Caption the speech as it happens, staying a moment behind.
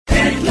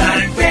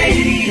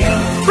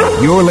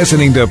You're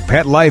listening to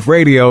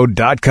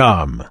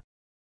PetLifeRadio.com.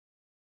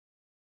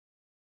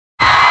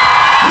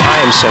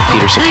 Hi, I'm Seth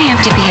Peterson. Hi, I'm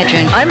Tippi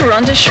Hedren. I'm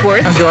Rhonda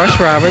Schwartz. I'm Doris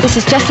Roberts. This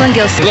is Jessalyn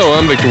Gilson. Hello,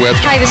 I'm Victor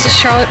West. Hi, this is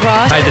Charlotte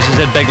Ross. Hi, this is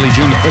Ed Begley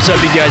Jr. What's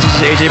up, you guys? This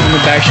is AJ from the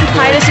Backstreet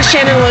Boys. Hi, this is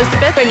Shannon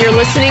Elizabeth, and you're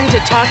listening to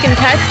Talkin'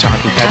 Pets.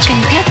 Talking Pets. Talking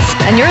Pets.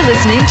 And you're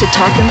listening to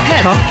Talkin'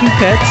 Pets. Talking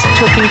Pets.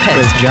 Talking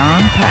Pets. With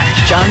John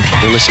Patch. John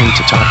Patch. You're listening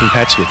to Talking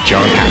Pets with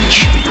John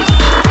Patch.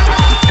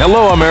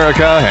 Hello,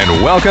 America,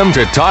 and welcome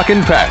to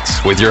Talkin'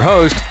 Pets with your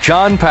host,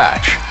 John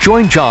Patch.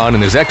 Join John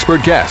and his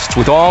expert guests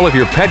with all of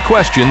your pet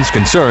questions,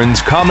 concerns,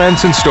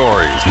 comments, and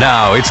stories.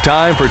 Now it's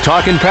time for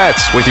Talkin'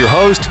 Pets with your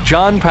host,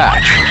 John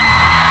Patch.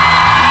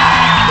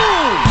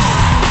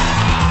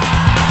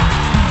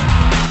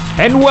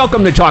 And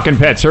welcome to Talkin'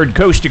 Pets, heard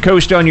coast to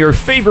coast on your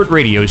favorite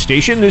radio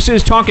station. This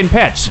is Talkin'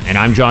 Pets, and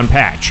I'm John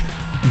Patch.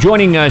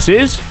 Joining us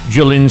is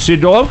Jillian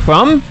Sidlow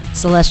from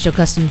Celestial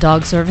Custom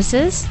Dog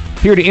Services.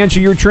 Here to answer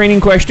your training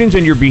questions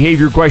and your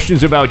behavior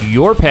questions about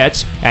your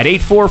pets at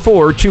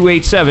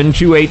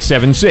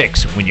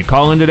 844-287-2876. When you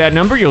call into that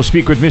number, you'll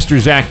speak with Mr.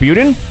 Zach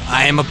Buden.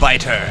 I am a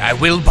biter. I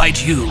will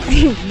bite you.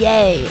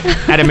 Yay.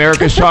 At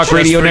America's Talk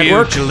Radio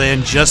Network. Just for you,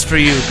 Jillian. Just for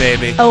you,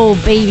 baby. Oh,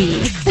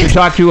 baby. To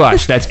talk to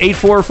us, that's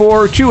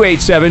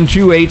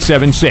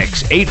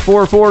 844-287-2876.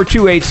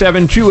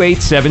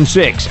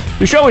 844-287-2876.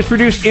 The show is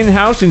produced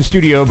in-house in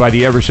studio by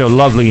the ever so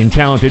lovely and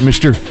talented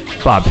Mr.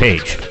 Bob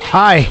Page.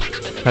 Hi.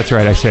 That's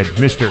right, I said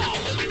Mr.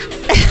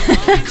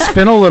 It's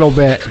been a little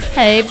bit.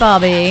 Hey,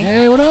 Bobby.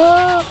 Hey, what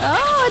up?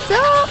 Oh, what's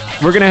up?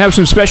 We're going to have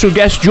some special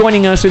guests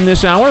joining us in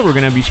this hour. We're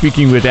going to be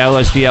speaking with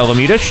Alice de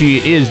Alameda. She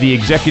is the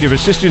executive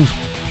assistant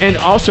and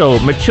also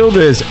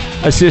Matilda's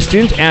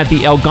assistant at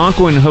the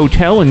Algonquin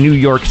Hotel in New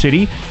York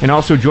City. And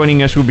also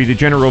joining us will be the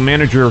general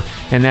manager,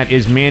 and that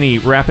is Manny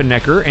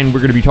Rappenecker. And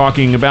we're going to be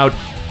talking about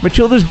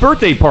Matilda's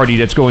birthday party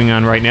that's going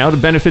on right now to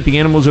benefit the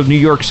animals of New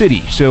York City.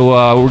 So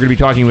we're going to be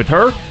talking with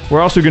her. We're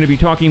also going to be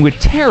talking with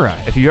Tara.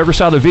 If you ever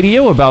saw the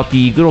video about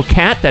the little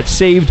cat that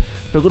saved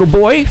the little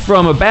boy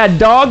from a bad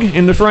dog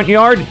in the front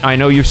yard, I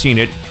know you've seen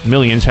it.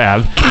 Millions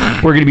have.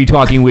 We're going to be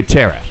talking with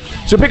Tara.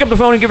 So pick up the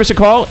phone and give us a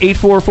call,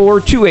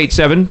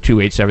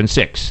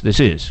 844-287-2876.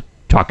 This is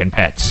Talkin'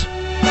 Pets.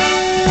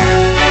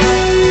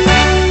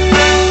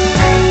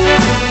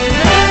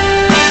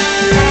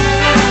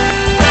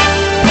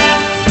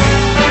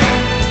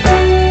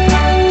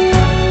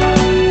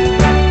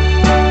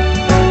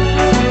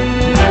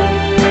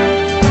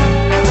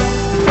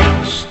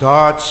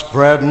 Start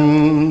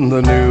spreading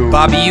the news.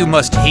 Bobby, you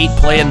must hate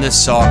playing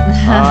this song.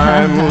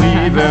 I'm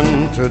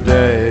leaving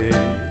today.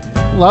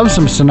 Love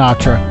some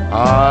Sinatra.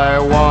 I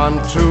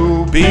want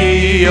to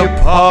Be a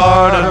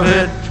part of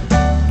it,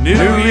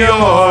 New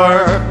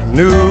York.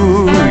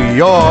 New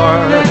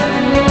York.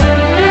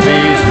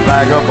 These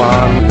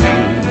vagabonds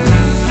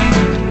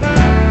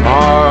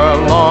are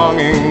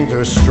longing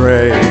to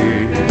stray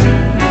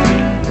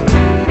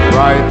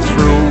right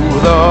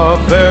through the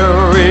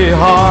very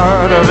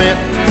heart of it.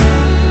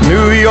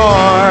 New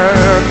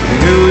York,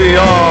 New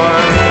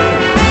York.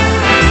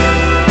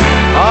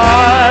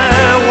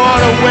 I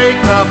want to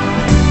wake up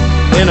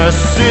in a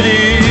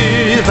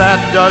city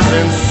that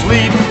doesn't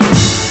sleep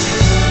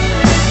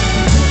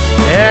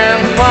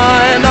and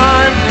find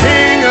I'm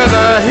king of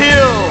the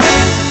hill,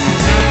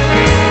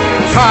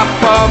 top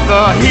of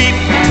the heap.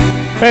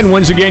 And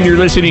once again, you're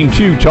listening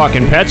to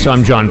Talkin' Pets.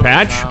 I'm John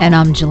Patch. And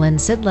I'm Jillian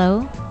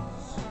Sidlow.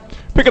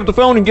 Pick up the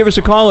phone and give us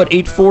a call at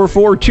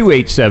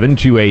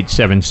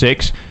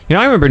 844-287-2876. You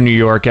know, I remember New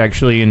York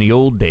actually in the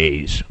old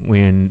days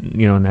when,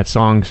 you know, and that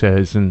song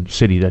says, in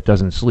city that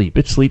doesn't sleep.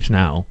 It sleeps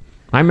now.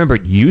 I remember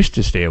it used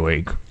to stay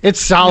awake. It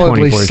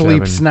solidly 24/7.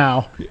 sleeps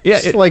now.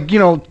 Yeah, It's like,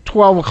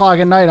 12 o'clock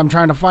at night, I'm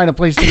trying to find a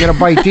place to get a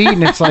bite to eat,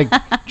 and it's like,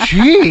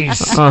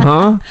 jeez.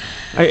 Uh-huh.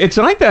 It's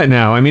like that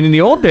now. I mean, in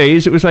the old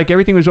days, it was like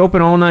everything was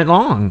open all night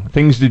long.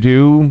 Things to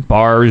do,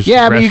 bars,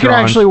 Yeah, but you can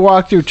restaurants. actually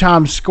walk through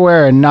Times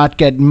Square and not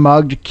get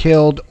mugged,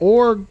 killed,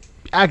 or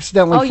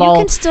accidentally fall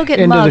you can still get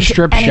into the mugged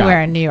strip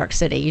anywhere shop. in New York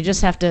City. You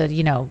just have to,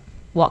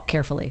 walk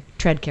carefully,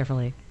 tread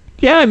carefully.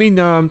 Yeah, I mean,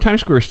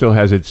 Times Square still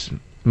has its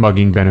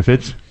mugging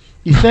benefits.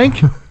 You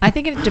think? I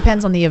think it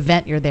depends on the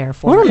event you're there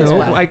for. I don't as know.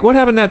 well. Like, what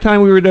happened that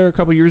time we were there a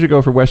couple years ago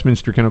for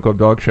Westminster Kennel Club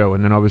Dog Show,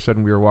 and then all of a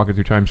sudden we were walking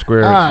through Times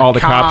Square, and all the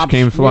cops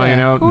came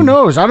flying out. Who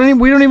knows?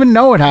 We don't even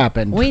know what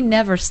happened. We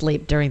never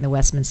sleep during the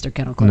Westminster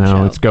Kennel Club No,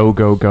 show. it's go,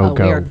 go, go,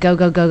 go. We are go,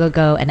 go, go, go,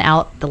 go, and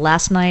out the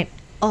last night,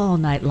 all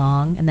night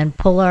long, and then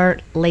pull our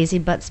lazy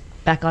butts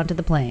back onto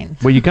the plane.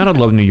 Well, you gotta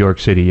love New York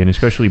City, and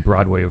especially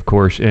Broadway, of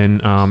course.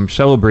 And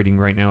celebrating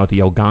right now at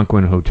the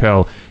Algonquin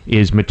Hotel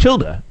is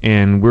Matilda,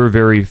 and we're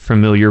very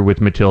familiar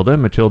with Matilda.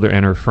 Matilda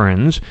and her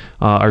friends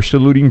are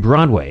saluting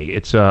Broadway.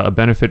 It's a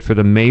benefit for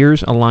the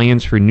Mayor's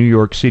Alliance for New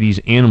York City's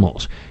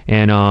Animals,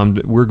 and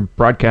we're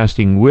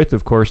broadcasting with,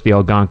 of course, the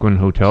Algonquin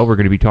Hotel. We're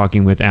going to be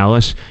talking with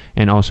Alice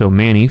and also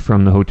Manny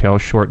from the hotel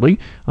shortly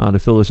to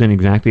fill us in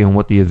exactly on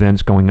what the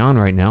event's going on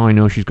right now. I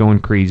know she's going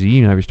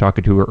crazy. I was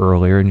talking to her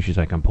earlier, and she's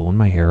like, I'm pulling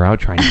my hair out,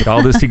 trying to get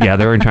all this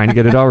together and trying to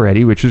get it all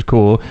ready, which is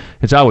cool.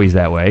 It's always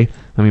that way.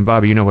 I mean,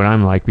 Bobby, you know what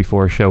I'm like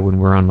before a show when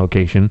we're on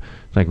location.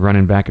 It's like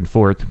running back and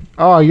forth.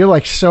 Oh, you're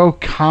like so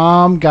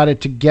calm, got it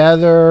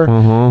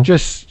together,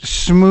 just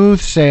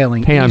smooth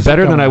sailing. Hey, I'm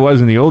better than I was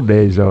in the old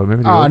days, though.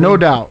 Remember the old no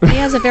days? doubt. He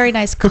has a very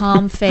nice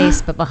calm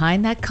face, but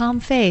behind that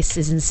calm face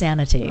is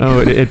insanity.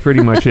 Oh, it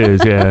pretty much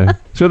is, yeah.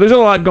 So there's a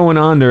lot going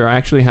on. They're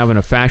actually having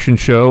a fashion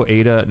show.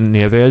 Ada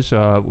Nieves,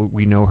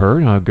 we know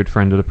her, a good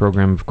friend of the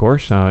program, of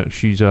course.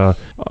 She's got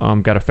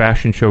a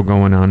fashion show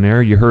going on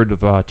there. You heard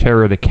of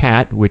Tara the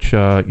cat, which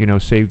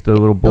saved the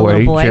little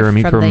boy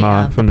Jeremy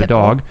from the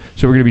dog.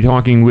 So we're going to be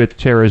talking with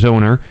Tara's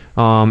owner,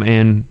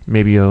 and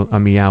maybe a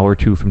meow or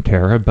two from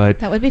Tara. But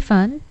that would be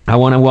fun. I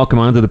want to welcome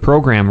onto the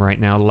program right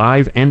now,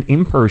 live and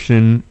in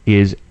person,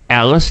 is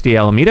Alice de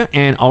Alameda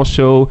and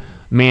also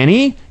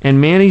Manny. And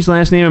Manny's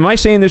last name, am I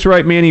saying this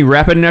right, Manny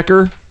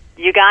Rappenecker?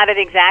 You got it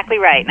exactly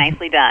right.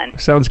 Nicely done.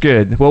 Sounds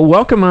good. Well,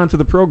 welcome onto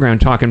the program,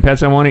 Talking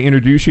Pets. I want to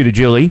introduce you to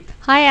Jilly.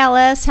 Hi,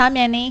 Alice. Hi,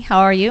 Manny. How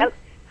are you?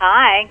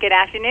 Hi. Good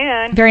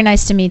afternoon. Very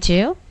nice to meet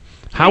you.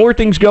 How are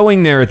things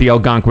going there at the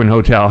Algonquin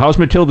Hotel? How's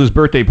Matilda's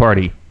birthday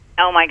party?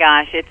 Oh, my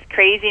gosh. It's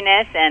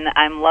craziness, and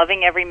I'm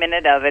loving every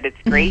minute of it. It's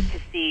great to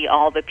see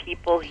all the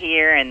people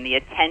here and the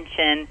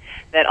attention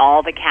that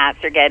all the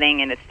cats are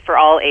getting, and it's for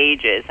all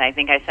ages. I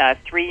think I saw a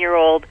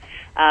 3-year-old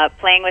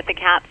playing with the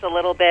cats a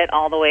little bit,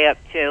 all the way up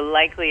to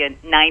likely a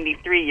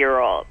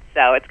 93-year-old.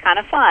 So it's kind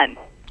of fun.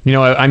 You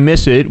know, I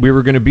miss it. We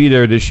were going to be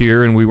there this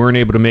year, and we weren't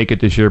able to make it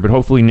this year, but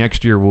hopefully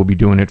next year we'll be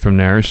doing it from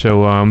there.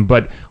 So,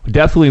 but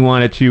definitely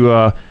wanted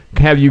to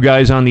have you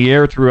guys on the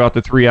air throughout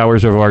the 3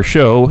 hours of our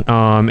show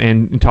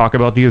and talk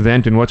about the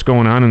event and what's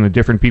going on and the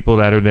different people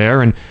that are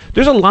there. And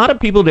there's a lot of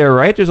people there,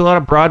 right? There's a lot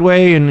of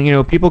Broadway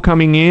and, people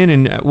coming in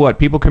and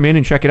people come in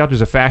and check it out.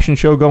 There's a fashion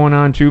show going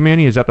on too,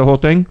 Manny. Is that the whole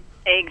thing?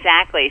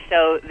 Exactly.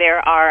 So there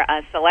are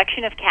a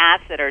selection of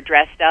cats that are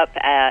dressed up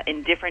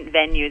in different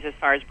venues as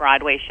far as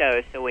Broadway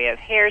shows. So we have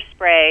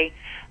Hairspray.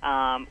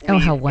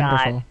 How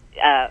wonderful.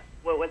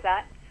 What was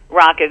that?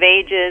 Rock of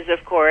Ages,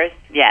 of course.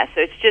 Yeah, so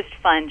it's just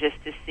fun just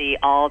to see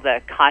all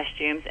the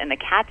costumes, and the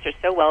cats are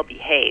so well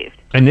behaved.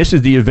 And this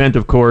is the event,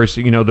 of course,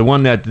 the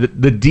one that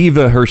the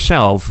diva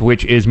herself,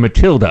 which is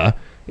Matilda,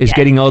 is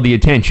getting all the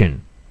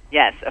attention.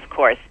 Yes, of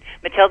course.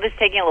 Matilda's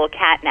taking a little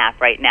cat nap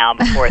right now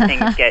before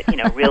things get,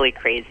 really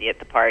crazy at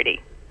the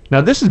party.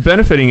 Now, this is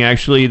benefiting,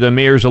 actually, the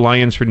Mayor's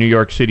Alliance for New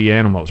York City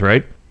Animals,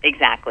 right?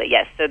 Exactly,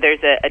 yes. So there's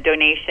a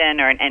donation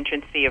or an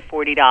entrance fee of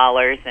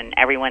 $40, and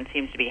everyone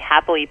seems to be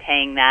happily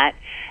paying that.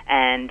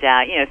 And,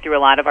 through a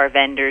lot of our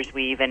vendors,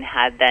 we even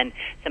had then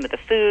some of the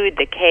food,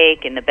 the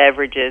cake, and the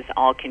beverages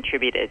all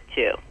contributed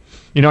too.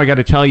 I got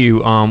to tell you,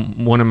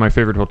 one of my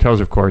favorite hotels,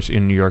 of course,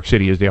 in New York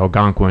City is the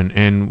Algonquin.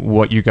 And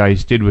what you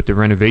guys did with the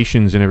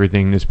renovations and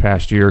everything this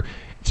past year,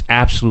 it's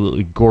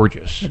absolutely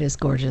gorgeous. It is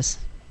gorgeous.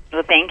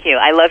 Well, thank you.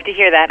 I love to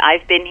hear that.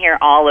 I've been here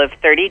all of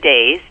 30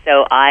 days,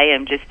 so I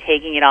am just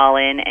taking it all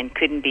in and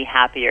couldn't be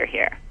happier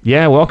here.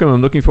 Yeah, welcome.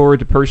 I'm looking forward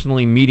to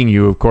personally meeting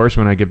you, of course,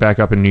 when I get back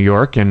up in New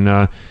York, and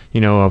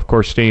of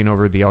course, staying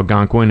over at the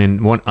Algonquin.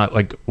 And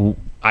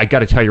I got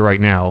to tell you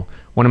right now,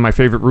 one of my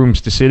favorite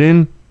rooms to sit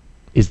in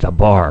is the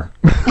bar.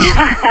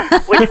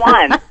 Which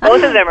one?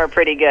 Both of them are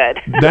pretty good.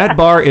 That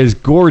bar is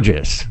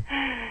gorgeous.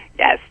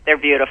 Yes, they're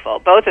beautiful.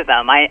 Both of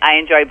them. I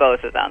enjoy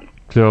both of them.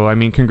 So,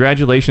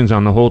 congratulations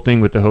on the whole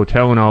thing with the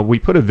hotel and all. We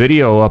put a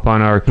video up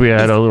on we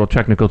had a little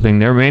technical thing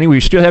there. Manny,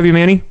 we still have you,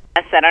 Manny?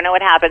 Yes, I don't know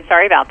what happened.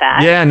 Sorry about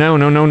that. Yeah,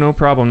 no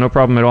problem. No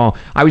problem at all.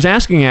 I was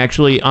asking,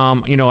 actually,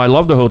 I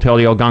love the hotel,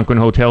 the Algonquin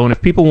Hotel, and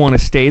if people want to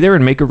stay there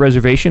and make a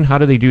reservation, how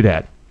do they do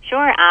that?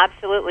 Sure,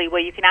 absolutely.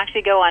 Well, you can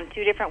actually go on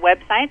 2 different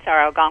websites,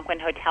 our Algonquin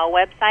Hotel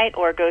website,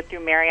 or go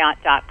through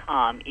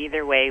Marriott.com.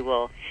 Either way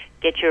will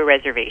get you a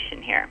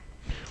reservation here.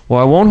 Well,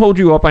 I won't hold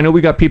you up. I know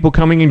we got people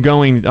coming and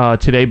going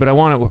today, but I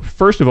want to,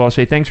 first of all,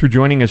 say thanks for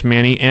joining us,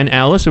 Manny, and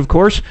Alice, of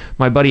course,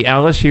 my buddy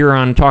Alice here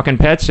on Talking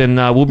Pets, and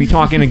we'll be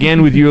talking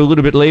again with you a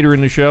little bit later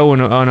in the show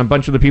and on a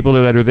bunch of the people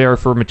that are there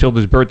for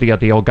Matilda's birthday at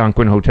the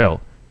Algonquin Hotel.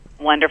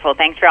 Wonderful.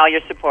 Thanks for all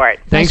your support.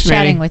 Thanks, nice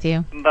Manny. Chatting with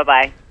you.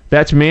 Bye-bye.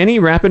 That's Manny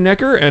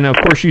Rappenecker, and of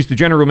course she's the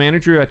general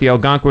manager at the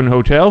Algonquin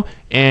Hotel,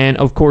 and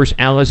of course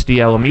Alice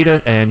de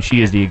Alameda, and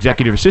she is the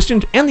executive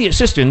assistant and the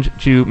assistant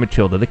to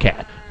Matilda the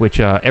cat, which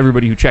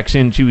everybody who checks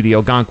into the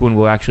Algonquin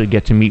will actually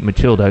get to meet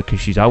Matilda because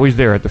she's always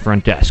there at the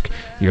front desk.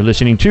 You're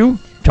listening to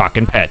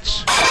Talkin'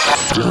 Pets.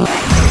 We'll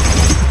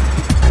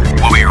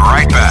be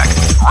right back,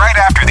 right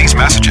after these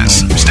messages.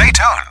 Stay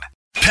tuned.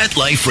 Pet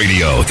Life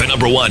Radio, the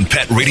 #1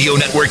 pet radio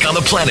network on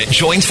the planet,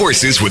 joins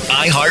forces with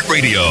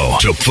iHeartRadio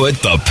to put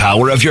the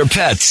power of your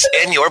pets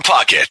in your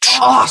pocket.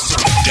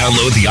 Awesome!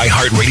 Download the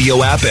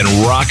iHeartRadio app and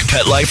rock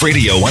Pet Life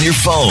Radio on your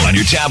phone, on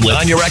your tablet,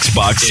 on your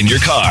Xbox, in your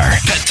car.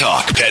 Pet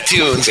talk, pet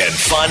tunes, and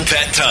fun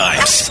pet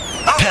times.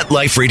 Pet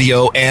Life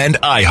Radio and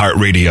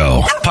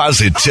iHeartRadio.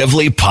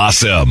 Positively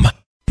Possum.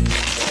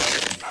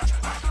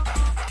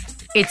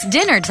 It's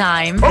dinner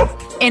time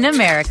in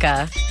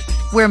America,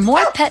 where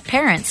more pet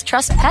parents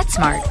trust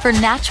PetSmart for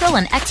natural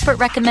and expert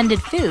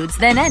recommended foods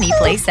than any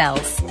place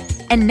else.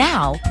 And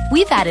now,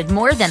 we've added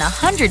more than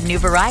 100 new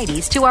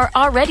varieties to our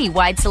already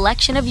wide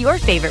selection of your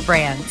favorite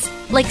brands,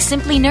 like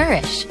Simply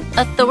Nourish,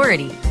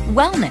 Authority,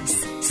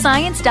 Wellness,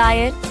 Science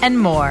Diet, and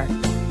more.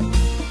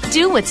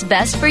 Do what's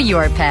best for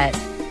your pet.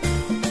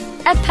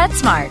 At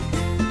PetSmart,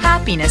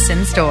 happiness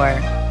in store.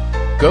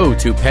 Go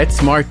to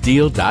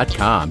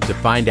PetSmartDeal.com to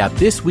find out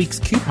this week's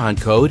coupon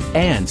code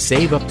and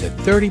save up to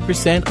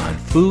 30% on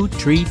food,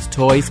 treats,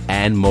 toys,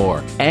 and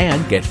more.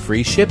 And get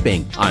free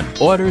shipping on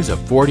orders of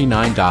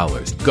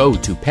 $49. Go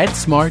to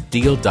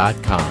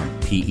PetSmartDeal.com.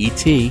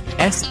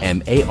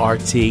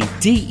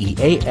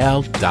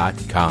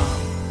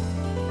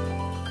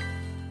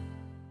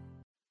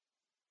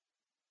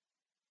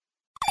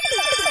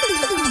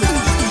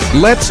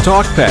 Let's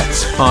Talk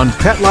Pets on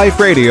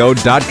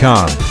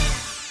PetLifeRadio.com.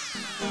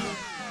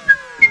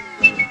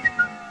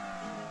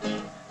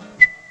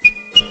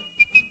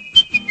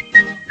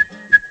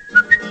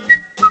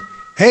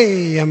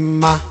 Hey,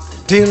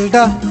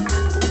 Matilda,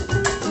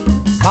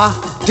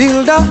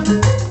 Matilda,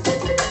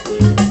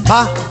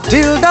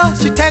 Matilda,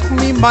 she take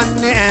me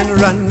money and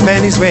run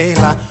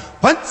Venezuela.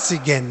 Once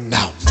again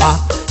now,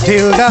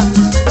 Matilda,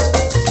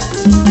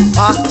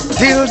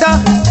 Matilda,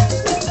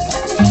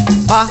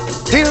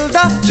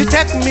 Matilda, she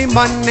take me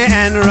money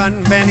and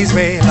run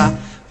Venezuela.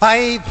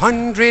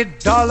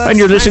 $500. And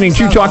you're listening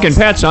to Talking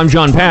Pets. I'm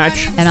John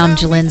Patch. And I'm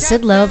Jalynn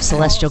Sidlow of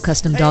Celestial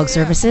Custom Dog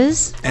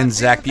Services. And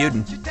Zach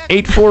Buden.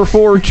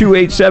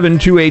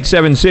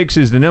 844-287-2876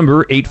 is the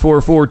number.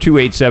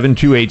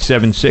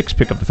 844-287-2876.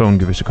 Pick up the phone,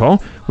 give us a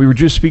call. We were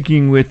just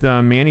speaking with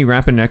Manny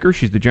Rappenecker.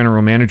 She's the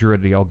general manager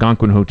of the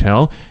Algonquin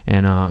Hotel.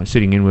 And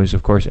sitting in was,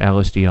 of course,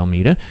 Alice de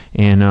Almeida.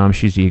 And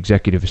she's the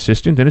executive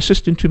assistant and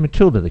assistant to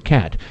Matilda the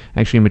cat.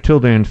 Actually,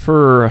 Matilda and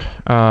her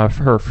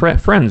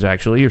friends,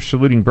 actually, are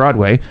saluting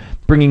Broadway,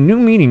 bringing new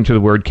meaning to the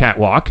word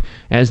catwalk,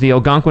 as the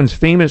Algonquin's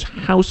famous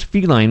house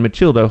feline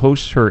Matilda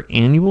hosts her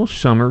annual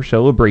summer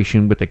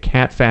celebration with a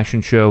cat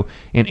fashion show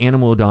and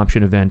animal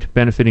adoption event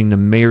benefiting the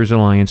Mayor's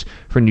Alliance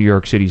for New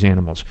York City's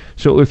animals.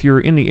 So if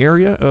you're in the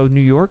area of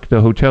New York, the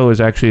hotel is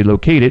actually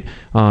located.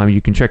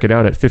 You can check it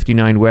out at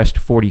 59 West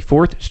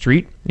 44th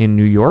Street in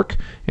New York,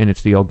 and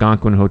it's the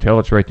Algonquin Hotel.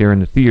 It's right there in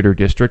the theater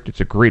district.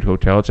 It's a great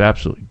hotel. It's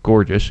absolutely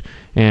gorgeous.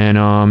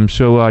 And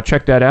so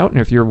check that out. And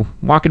if you're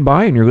walking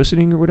by and you're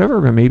listening or whatever,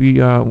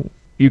 maybe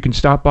you can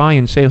stop by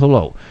and say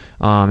hello.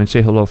 And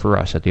say hello for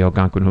us at the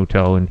Algonquin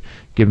Hotel and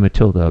give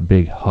Matilda a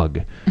big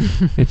hug.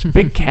 It's a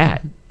big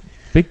cat.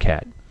 Big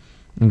cat.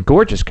 And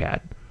gorgeous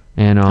cat.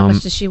 And how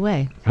much does she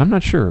weigh? I'm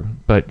not sure,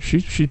 but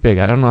she's big.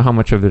 I don't know how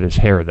much of it is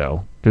hair,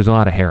 though. There's a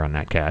lot of hair on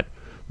that cat.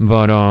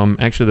 But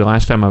actually, the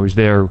last time I was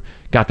there,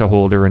 got to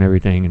hold her and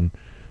everything, and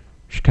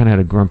she kind of had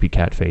a grumpy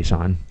cat face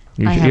on.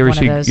 You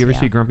ever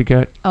see Grumpy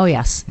Cat? Oh,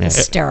 yes. Yeah.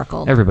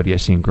 Hysterical. Everybody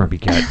has seen Grumpy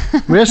Cat.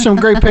 We have some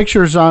great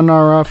pictures on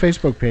our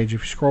Facebook page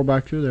if you scroll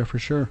back through there for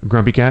sure.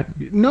 Grumpy Cat?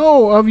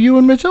 No, of you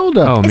and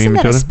Matilda. Oh, Isn't me and that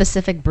Matilda? a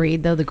specific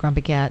breed, though, the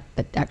Grumpy Cat,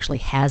 that actually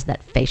has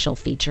that facial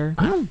feature?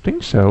 I don't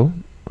think so.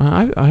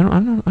 I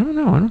don't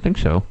know. I don't think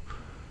so.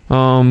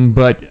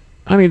 But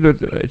I mean,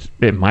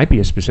 it might be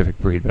a specific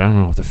breed, but I don't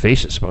know if the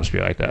face is supposed to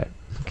be like that.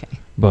 Okay.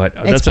 But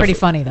it's pretty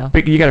funny, though.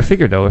 You got to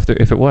figure, though, if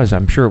it was,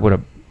 I'm sure it would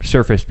have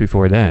surfaced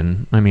before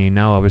then. I mean,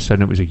 now all of a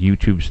sudden it was a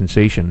YouTube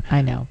sensation.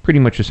 I know. Pretty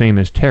much the same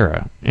as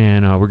Tara.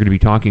 And we're going to be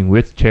talking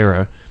with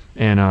Tara.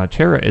 And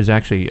Tara is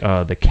actually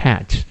the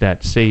cat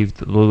that saved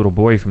the little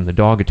boy from the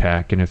dog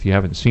attack. And if you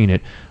haven't seen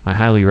it, I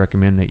highly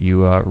recommend that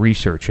you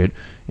research it.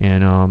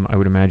 And I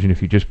would imagine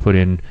if you just put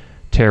in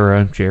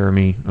Tara,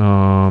 Jeremy,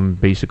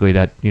 basically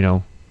that,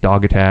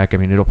 dog attack, I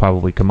mean, it'll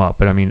probably come up.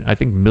 But I mean, I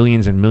think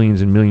millions and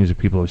millions and millions of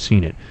people have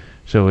seen it.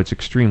 So it's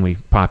extremely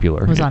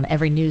popular. It was on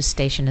every news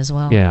station as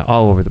well. Yeah,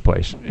 all over the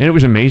place. And it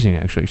was amazing,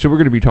 actually. So we're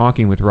going to be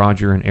talking with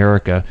Roger and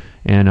Erica,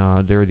 and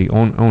they're the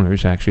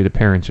owners, actually, the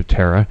parents of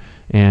Tara.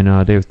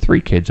 And they have 3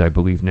 kids, I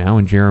believe, now.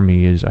 And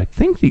Jeremy is, I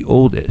think, the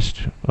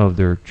oldest of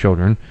their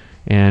children.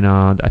 And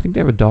I think they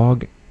have a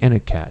dog and a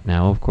cat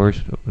now, of course.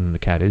 And the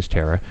cat is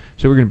Tara.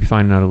 So we're going to be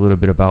finding out a little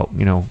bit about,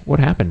 what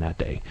happened that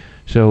day.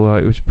 So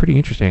it was pretty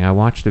interesting. I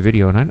watched the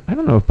video, and I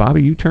don't know if,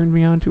 Bobby, you turned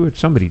me on to it.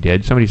 Somebody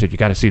did. Somebody said, you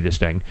got to see this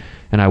thing.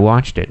 And I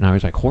watched it, and I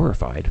was, like,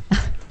 horrified.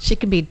 She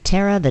could be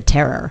Tara the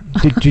Terror.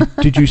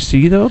 Did you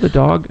see, though, the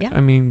dog? Yeah.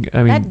 I mean,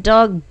 that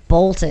dog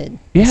bolted.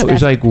 Yeah, it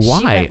was like,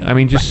 why? I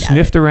mean, just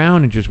sniffed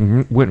around and just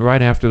went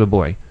right after the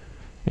boy.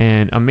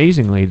 And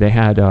amazingly, they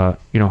had,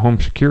 home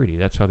security.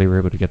 That's how they were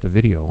able to get the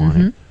video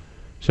on it.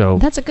 So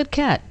that's a good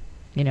cat,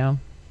 a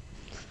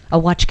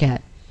watch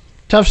cat.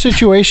 Tough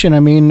situation. I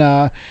mean,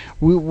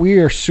 we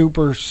are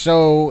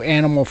so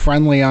animal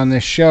friendly on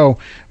this show,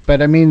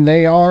 but I mean,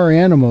 they are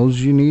animals.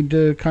 You need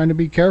to kind of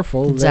be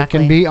careful. Exactly.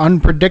 They can be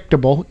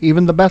unpredictable,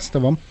 even the best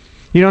of them.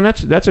 And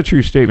that's a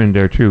true statement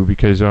there too,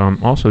 because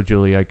also,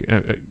 Julie,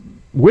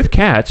 with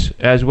cats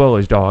as well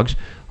as dogs,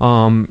 a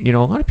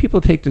lot of people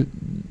they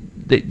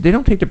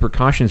don't take the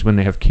precautions when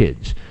they have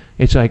kids.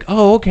 It's like,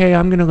 oh, okay,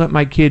 I'm going to let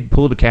my kid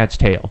pull the cat's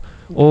tail,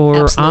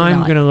 or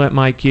I'm going to let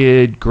my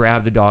kid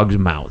grab the dog's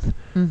mouth.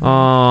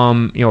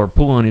 or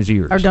pull on his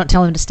ears. Or don't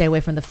tell him to stay away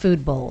from the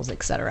food bowls,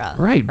 etc.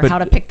 Right, or how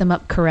to pick them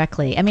up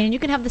correctly. I mean, you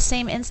can have the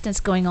same instance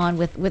going on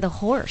with a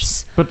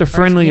horse. But the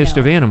friendliest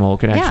of animal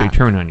could actually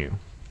turn on you.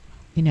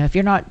 You know, if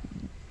you're not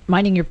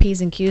minding your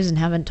P's and Q's and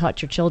haven't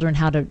taught your children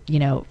how to,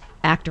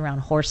 act around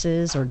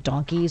horses or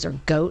donkeys or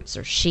goats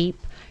or sheep,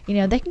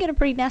 they can get a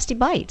pretty nasty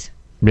bite.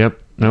 Yep.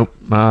 Nope.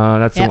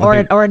 That's the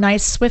one thing. Or a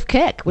nice swift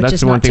kick, which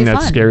is not too fun. That's the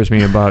one thing that scares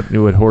me about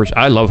with horse.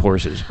 I love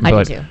horses.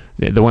 I do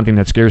too. The one thing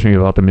that scares me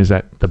about them is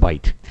the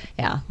bite.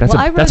 Yeah.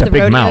 I rode the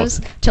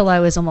rodeos till I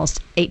was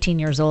almost 18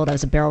 years old. I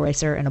was a barrel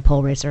racer and a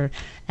pole racer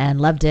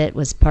and loved it.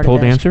 Was part pole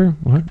of the dancer?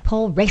 What?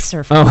 Pole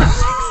racer. For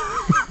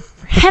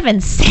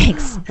heaven's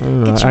sakes.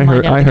 I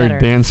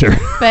heard dancer.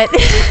 But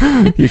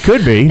you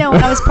could be. No,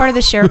 when I was part of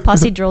the sheriff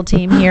posse drill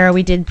team here,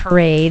 we did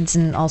parades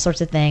and all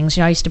sorts of things.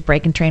 I used to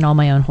break and train all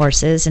my own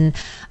horses. And I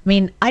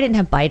mean, I didn't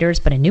have biters,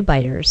 but I knew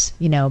biters,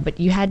 but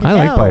you had to know.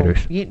 I like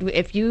biters.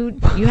 If you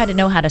had to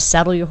know how to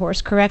saddle your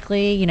horse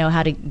correctly,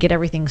 how to get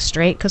everything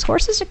straight. Because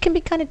horses can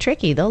be kind of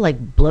tricky. They'll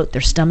bloat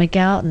their stomach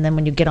out. And then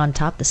when you get on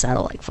top, the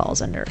saddle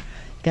falls under.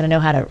 You got to know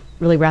how to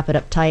really wrap it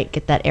up tight,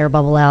 get that air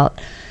bubble out,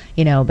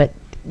 but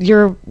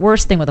your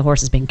worst thing with a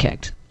horse is being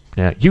kicked.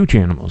 Yeah, huge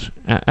animals,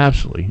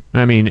 absolutely.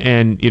 I mean,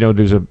 and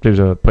there's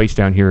a place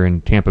down here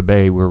in Tampa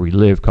Bay where we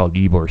live called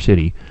Ybor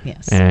City.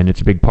 Yes. And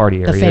it's a big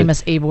party area. The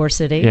famous Ybor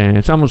City. Yeah, and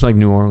it's almost like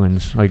New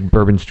Orleans, like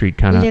Bourbon Street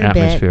kind of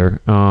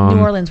atmosphere. New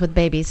Orleans with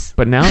babies.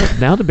 But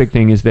now the big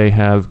thing is they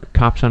have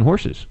cops on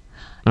horses.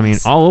 I mean,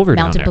 all over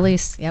down there. Mounted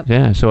police. Yep.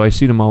 Yeah, so I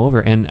see them all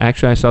over. And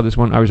actually, I saw this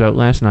one. I was out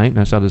last night and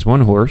I saw this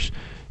one horse,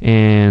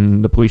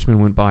 and the policeman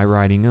went by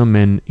riding him,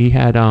 and he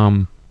had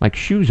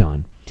shoes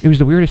on. It was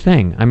the weirdest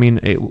thing. I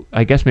mean,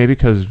 I guess maybe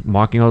because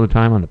walking all the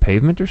time on the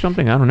pavement or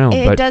something. I don't know.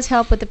 It does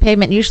help with the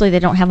pavement. Usually they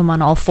don't have them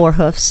on all four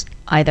hoofs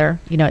either.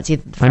 It's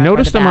either the front I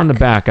noticed or the them back. on the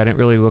back. I didn't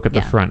really look at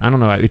the front. I don't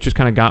know. It just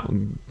kind of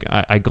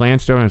I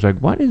glanced over and I was like,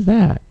 what is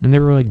that? And they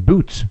were like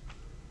boots.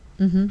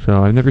 Mm-hmm.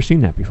 So I've never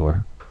seen that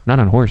before. Not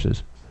on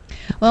horses.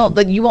 Well,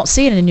 but you won't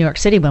see it in New York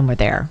City when we're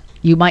there.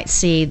 You might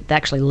see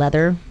actually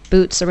leather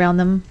boots around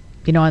them,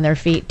 on their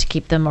feet to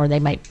keep them, or they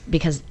might,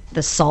 because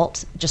the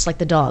salt, just like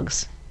the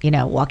dogs,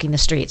 walking the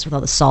streets with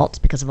all the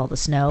salt because of all the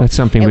snow. That's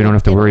something we don't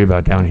have to worry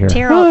about down here.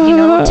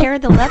 It'll tear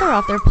the leather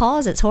off their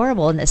paws. It's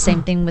horrible. And the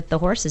same thing with the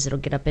horses. It'll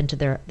get up into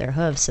their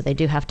hooves. So they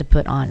do have to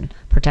put on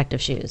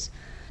protective shoes.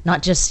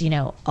 Not just,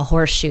 a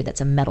horse shoe that's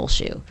a metal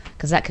shoe,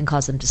 because that can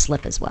cause them to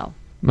slip as well.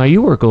 Now,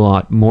 you work a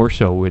lot more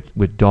so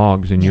with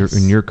dogs in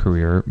your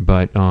career,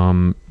 but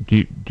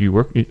do you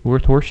work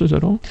with horses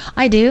at all?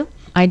 I do.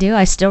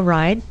 I still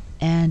ride,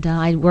 and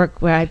I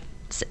work where I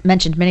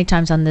mentioned many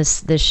times on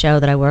this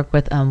show that I work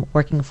with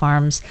Working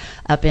Farms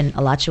up in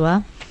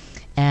Alachua,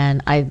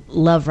 and I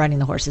love riding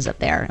the horses up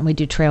there. And we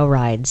do trail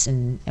rides,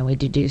 and we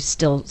do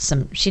still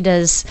some.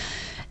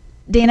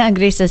 Dana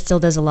Angrisa still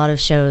does a lot of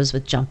shows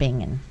with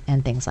jumping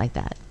and things like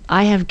that.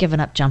 I have given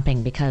up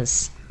jumping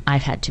because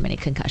I've had too many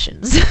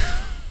concussions.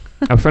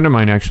 A friend of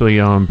mine actually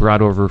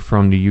brought over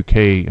from the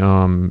UK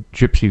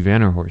Gypsy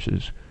Vanner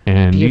horses,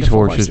 and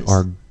Beautiful these horses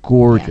are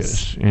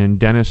gorgeous. Yes. And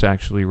Dennis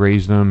actually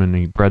raised them, and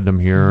he bred them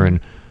here, and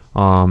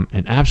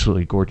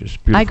absolutely gorgeous,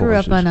 beautiful I grew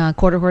horses. up on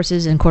quarter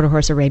horses and quarter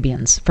horse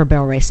Arabians for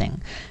barrel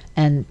racing,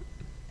 and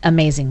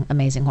amazing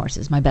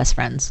horses. My best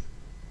friends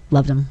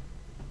loved them,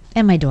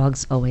 and my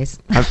dogs always.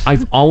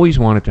 I've always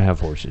wanted to have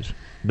horses.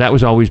 That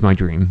was always my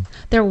dream.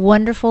 They're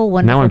wonderful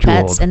now I'm too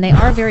pets, old. and they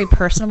are very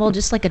personable,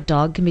 just like a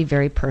dog can be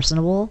very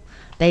personable.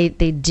 They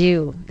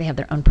have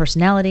their own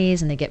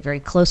personalities, and they get very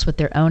close with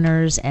their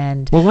owners,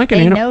 and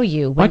they know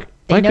you.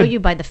 They know you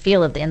by the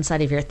feel of the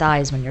inside of your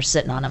thighs when you're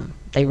sitting on them.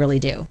 They really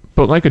do.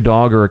 But like a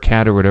dog or a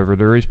cat or whatever,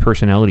 there is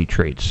personality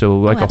traits. So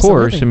like a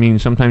horse, I mean,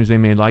 sometimes they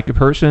may like a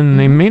person, and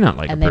they may not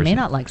like a person. And they may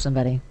not like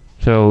somebody.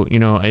 So,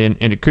 and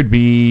it could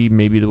be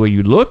maybe the way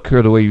you look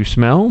or the way you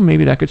smell.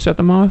 Maybe that could set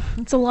them off.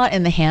 It's a lot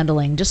in the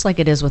handling, just like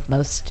it is with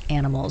most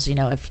animals.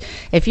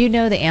 If you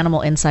know the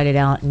animal inside and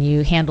out and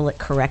you handle it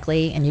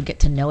correctly and you get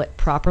to know it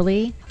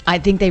properly, I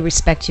think they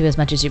respect you as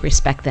much as you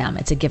respect them.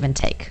 It's a give and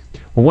take.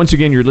 Well, once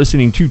again, you're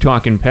listening to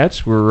Talkin'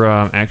 Pets. We're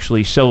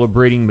actually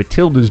celebrating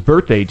Matilda's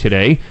birthday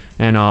today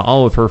and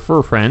all of her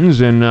fur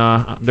friends, and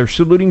they're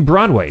saluting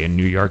Broadway in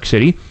New York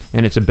City,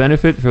 and it's a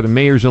benefit for the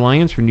Mayor's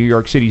Alliance for New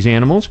York City's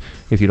Animals.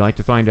 If you'd like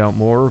to find out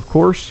more, of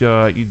course,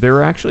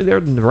 they're actually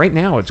there right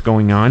now. It's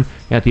going on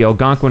at the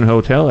Algonquin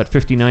Hotel at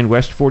 59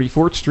 West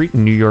 44th Street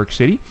in New York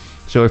City.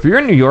 So if you're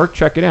in New York,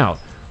 check it out.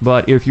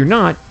 But if you're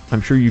not,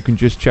 I'm sure you can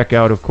just check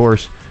out, of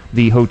course,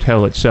 the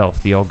hotel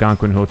itself, the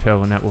Algonquin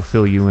Hotel, and that will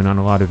fill you in on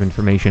a lot of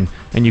information.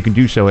 And you can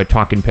do so at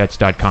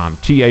talkinpets.com.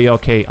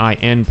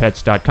 TALKIN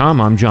pets.com.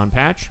 I'm John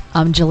Patch.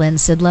 I'm Jalen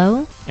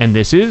Sidlow. And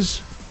this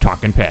is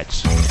Talkin'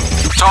 Pets.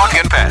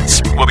 Talkin'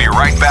 Pets. We'll be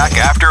right back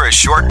after a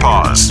short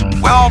pause.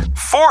 Well,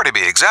 4 to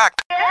be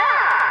exact.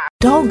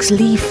 Dogs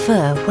leave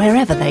fur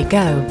wherever they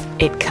go.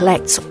 It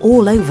collects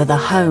all over the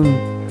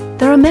home.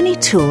 There are many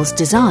tools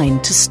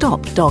designed to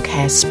stop dog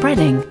hair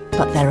spreading,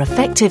 but their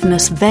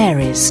effectiveness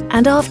varies,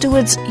 and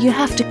afterwards you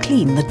have to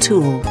clean the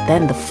tool,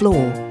 then the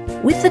floor.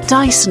 With the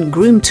Dyson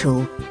Groom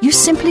Tool, you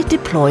simply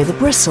deploy the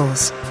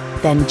bristles,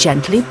 then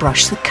gently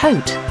brush the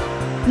coat.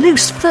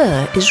 Loose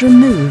fur is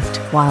removed,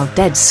 while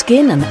dead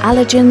skin and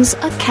allergens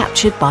are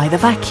captured by the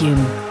vacuum.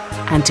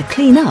 And to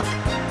clean up,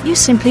 you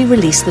simply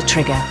release the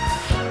trigger.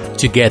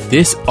 To get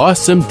this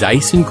awesome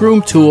Dyson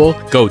Groom Tool,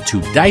 go to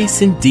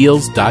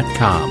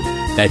DysonDeals.com.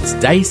 That's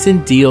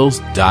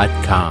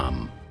DysonDeals.com.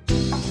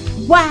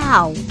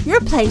 Wow, your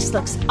place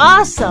looks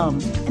awesome.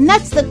 And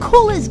that's the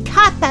coolest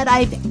cat bed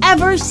I've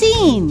ever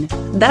seen.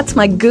 That's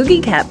my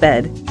Googie cat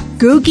bed.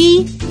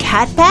 Googie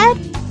cat bed?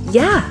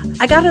 Yeah,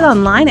 I got it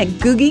online at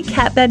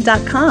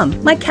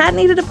GoogieCatBed.com. My cat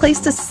needed a place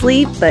to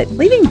sleep, but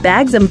leaving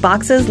bags and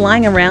boxes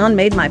lying around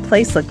made my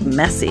place look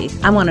messy.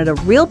 I wanted a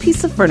real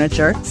piece of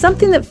furniture,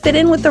 something that fit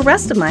in with the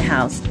rest of my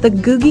house. The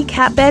Googie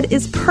cat bed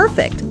is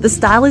perfect. The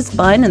style is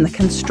fun and the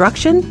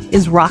construction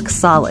is rock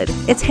solid.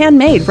 It's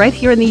handmade right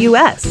here in the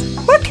U.S.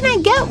 Where can I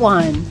get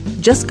one?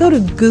 Just go to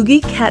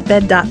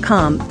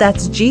GoogieCatBed.com.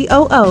 That's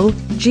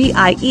GOOGIE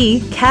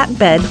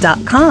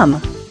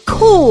catbed.com.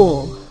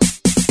 Cool.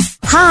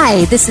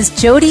 Hi, this is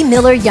Jody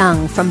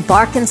Miller-Young from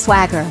Bark &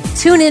 Swagger.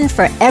 Tune in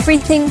for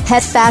everything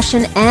pet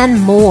fashion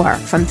and more.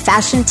 From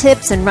fashion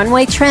tips and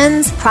runway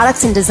trends,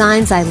 products and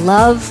designs I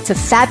love, to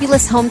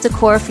fabulous home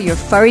decor for your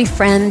furry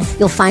friend,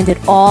 you'll find it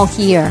all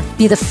here.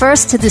 Be the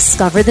first to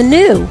discover the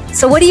new.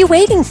 So what are you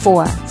waiting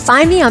for?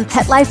 Find me on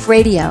Pet Life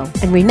Radio.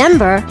 And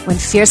remember, when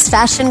fierce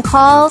fashion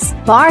calls,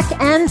 Bark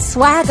 &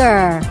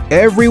 Swagger.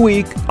 Every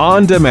week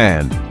on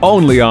demand,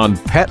 only on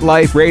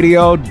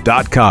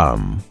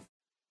PetLifeRadio.com.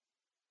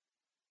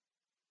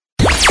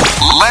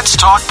 Let's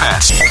talk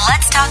pets.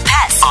 Let's talk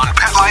pets On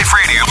Pet Life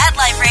Radio. Pet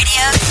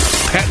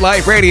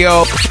Life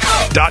Radio.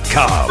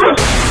 PetLifeRadio.com.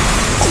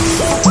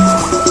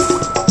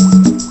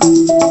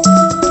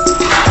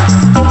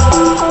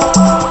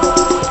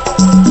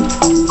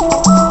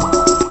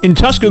 In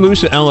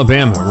Tuscaloosa,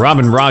 Alabama,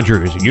 Robin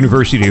Rogers, a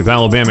University of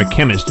Alabama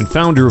chemist and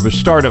founder of a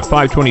startup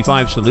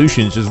 525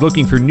 Solutions, is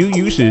looking for new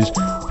uses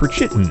for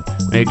chitin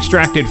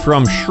extracted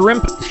from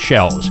shrimp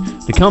shells.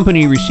 The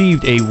company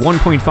received a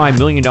 $1.5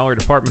 million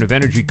Department of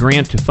Energy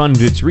grant to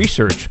fund its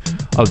research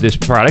of this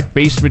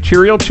product-based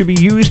material to be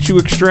used to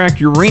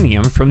extract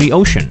uranium from the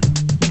ocean.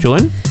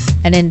 Jillian?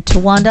 And in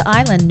Towanda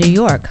Island, New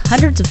York,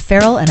 hundreds of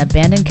feral and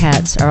abandoned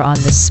cats are on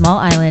this small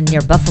island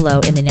near Buffalo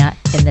in the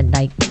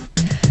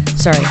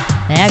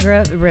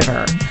Niagara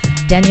River.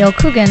 Danielle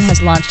Coogan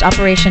has launched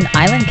Operation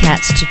Island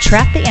Cats to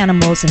trap the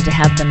animals and to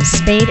have them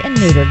spayed and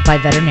neutered by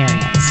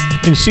veterinarians.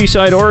 In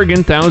Seaside,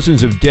 Oregon,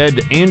 thousands of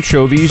dead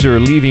anchovies are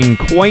leaving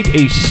quite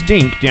a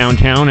stink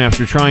downtown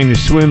after trying to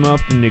swim up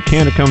the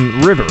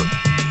Nicanatum River.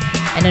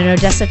 And in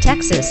Odessa,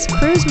 Texas,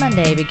 Cruise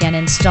Monday began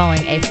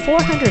installing a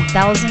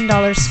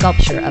 $400,000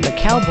 sculpture of a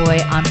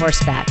cowboy on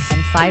horseback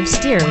and 5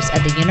 steers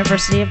at the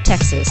University of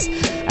Texas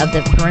of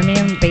the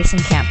Permian Basin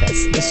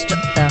campus.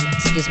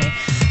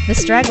 The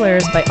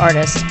Stragglers by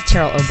artist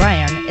Terrell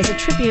O'Brien is a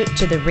tribute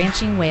to the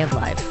ranching way of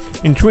life.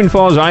 In Twin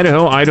Falls,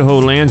 Idaho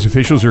lands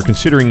officials are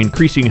considering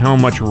increasing how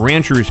much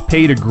ranchers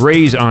pay to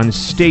graze on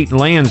state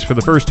lands for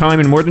the first time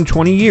in more than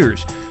 20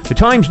 years. The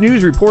Times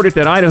News reported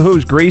that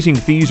Idaho's grazing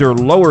fees are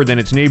lower than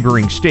its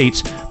neighboring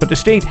states, but the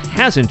state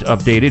hasn't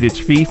updated its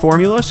fee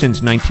formula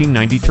since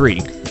 1993.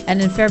 And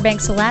in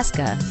Fairbanks,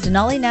 Alaska,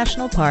 Denali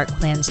National Park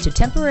plans to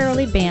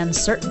temporarily ban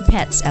certain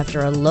pets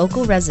after a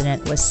local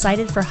resident was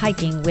cited for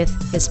hiking with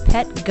his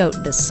pet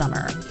goat this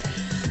summer.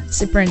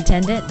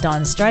 Superintendent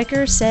Don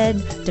Stryker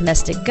said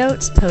domestic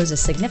goats pose a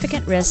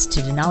significant risk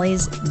to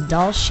Denali's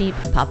Dall sheep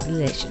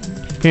population.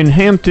 In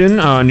Hampton,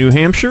 New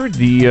Hampshire,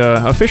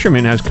 a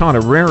fisherman has caught a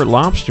rare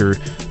lobster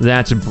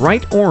that's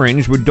bright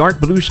orange with dark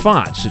blue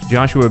spots.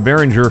 Joshua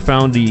Behringer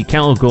found the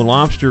calico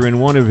lobster in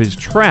one of his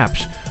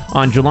traps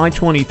on July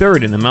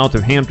 23rd in the mouth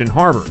of Hampton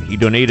Harbor. He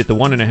donated the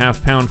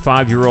 1.5-pound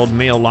 5-year-old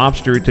male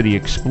lobster to the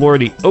Explore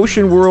the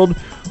Ocean World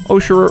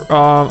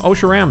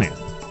Oceanarium.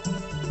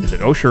 Is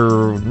it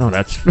Ocean? No,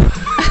 that's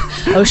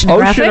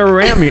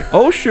Oceanographic?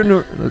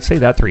 Let's say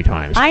that 3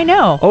 times. I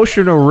know.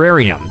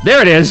 Oceanarium.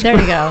 There it is. There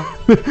you go.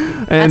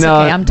 And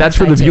that's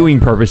for the viewing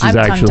purposes,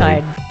 I'm actually.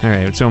 tongue-tied. All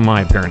right, so am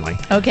I, apparently.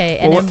 Okay.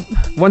 And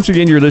once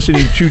again, you're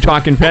listening to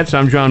Talkin' Pets.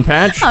 I'm John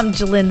Patch. I'm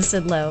Jalynn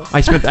Sidlow. I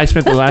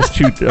spent the last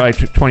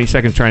 20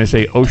 seconds trying to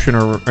say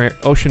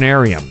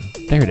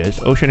Oceanarium. There it is.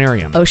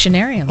 Oceanarium.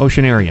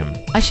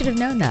 Oceanarium. I should have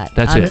known that.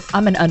 That's it.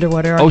 I'm an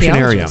underwater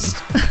archaeologist.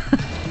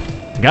 Oceanarium.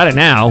 Got it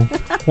now.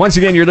 Once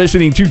again, you're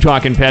listening to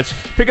Talkin' Pets.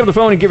 Pick up the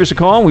phone and give us a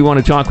call. We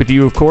want to talk with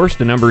you, of course.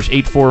 The number's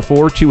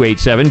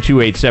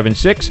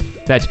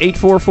 844-287-2876. That's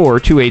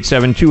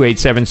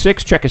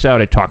 844-287-2876. Check us out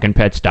at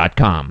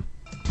TalkinPets.com.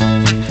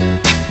 Baby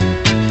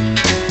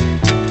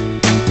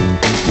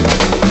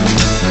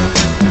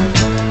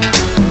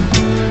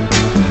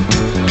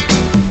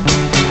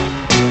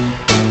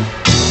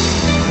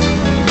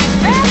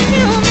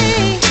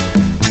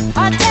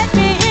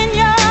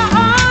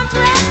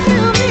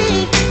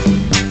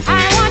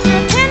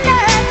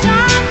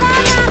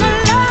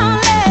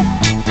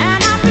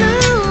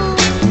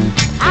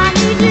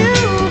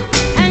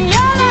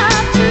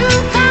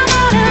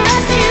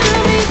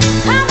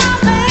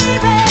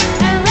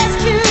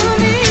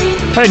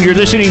And you're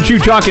listening to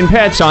Talking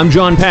Pets. I'm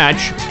John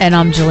Patch. And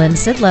I'm Jalynn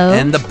Sidlow.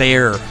 And the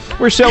bear.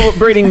 We're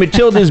celebrating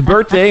Matilda's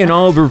birthday and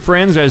all of her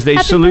friends as they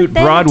salute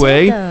birthday,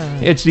 Broadway. Matilda.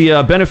 It's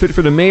the benefit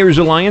for the Mayor's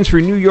Alliance for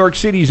New York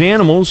City's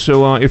Animals.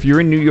 So if you're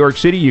in New York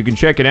City, you can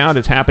check it out.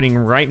 It's happening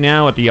right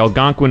now at the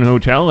Algonquin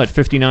Hotel at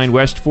 59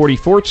 West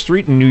 44th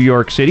Street in New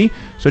York City.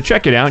 So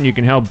check it out, and you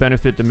can help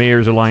benefit the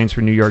Mayor's Alliance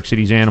for New York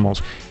City's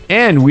Animals.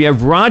 And we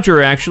have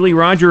Roger, actually.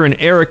 Roger and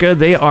Erica,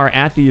 they are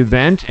at the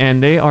event,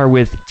 and they are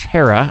with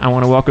Tara. I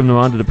want to welcome them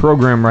onto the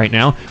program right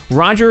now.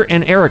 Roger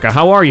and Erica,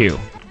 how are you?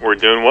 We're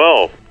doing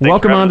well.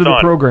 Welcome onto the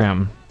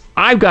program.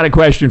 I've got a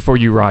question for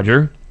you,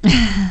 Roger.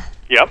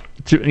 Yep.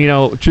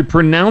 To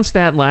pronounce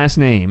that last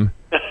name,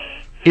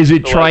 is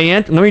it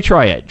Let me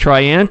try it.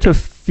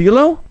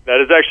 Triantafilo?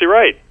 That is actually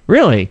right.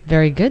 Really?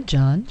 Very good,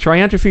 John.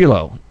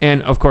 Triantafilo.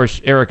 And, of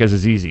course, Erica's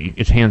is easy.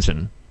 It's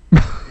Hansen.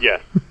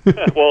 Yes.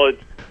 Well,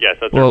 yes,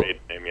 that's her maiden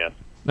name, yes.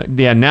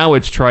 Yeah, now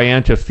it's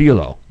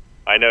Triantafilo.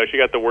 I know. She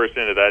got the worst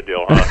end of that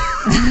deal,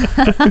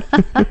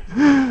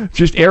 huh?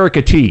 Just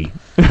Erica T.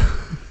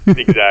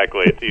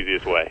 Exactly. It's the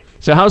easiest way.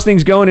 So how's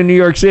things going in New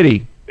York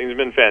City? Things have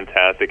been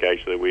fantastic,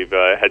 actually. We've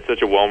had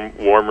such a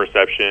warm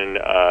reception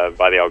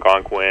by the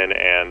Algonquin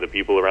and the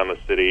people around the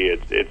city.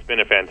 It's been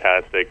a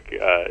fantastic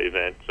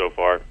event so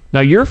far. Now,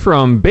 you're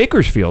from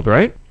Bakersfield,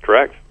 right?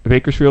 Correct.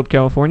 Bakersfield,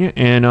 California,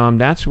 and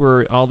that's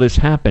where all this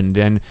happened.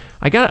 And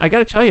I got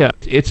to tell you,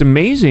 it's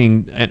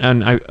amazing,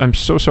 and I'm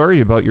so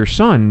sorry about your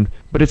son,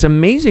 but it's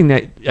amazing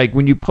that like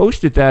when you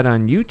posted that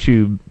on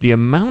YouTube, the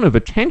amount of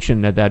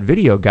attention that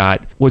video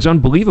got was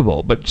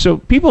unbelievable. But so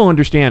people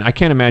understand, I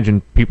can't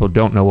imagine people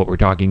don't know what we're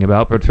talking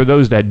about, but for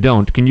those that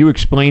don't, can you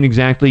explain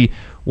exactly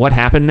what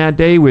happened that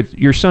day? With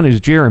your son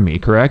is Jeremy,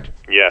 correct?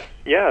 Yes.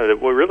 Yeah,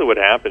 what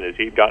happened is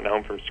he'd gotten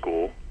home from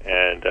school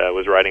and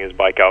was riding his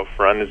bike out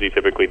front as he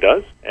typically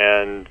does.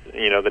 And,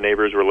 the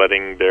neighbors were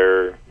letting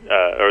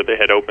or they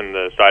had opened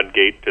the side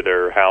gate to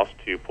their house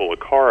to pull a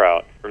car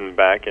out from the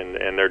back, and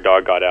their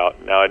dog got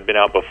out. Now, I'd been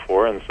out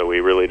before, and so we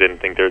really didn't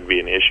think there'd be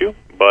an issue.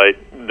 But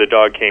the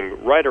dog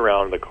came right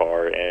around the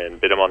car and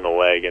bit him on the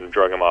leg and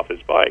drug him off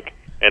his bike.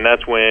 And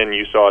that's when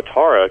you saw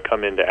Tara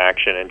come into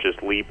action and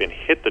just leap and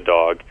hit the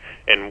dog,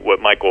 and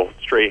what Michael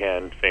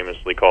Strahan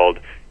famously called,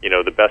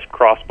 the best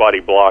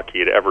crossbody block he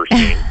had ever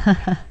seen.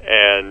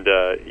 And,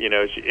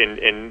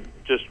 and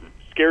just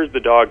scares the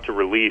dog to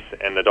release,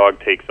 and the dog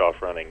takes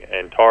off running.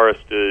 And Tara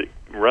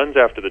runs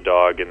after the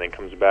dog and then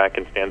comes back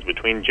and stands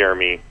between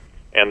Jeremy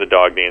and the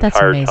dog the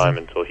entire time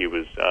until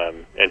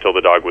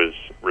the dog was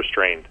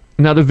restrained.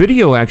 Now, the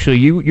video, actually,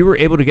 you were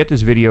able to get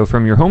this video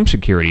from your home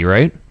security,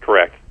 right?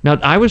 Correct. Now,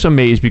 I was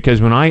amazed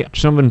because when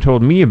someone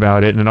told me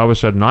about it, and then all of a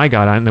sudden I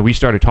got on, and then we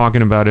started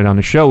talking about it on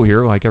the show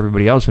here, like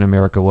everybody else in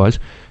America was.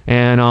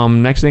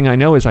 And next thing I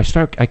know is I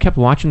kept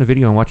watching the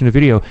video,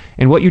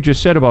 and what you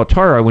just said about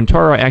Tara, when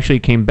Tara actually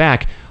came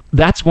back,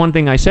 that's one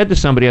thing I said to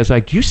somebody. I was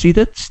like, "Do you see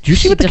that? Do you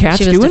see what the cat's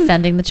doing?" She was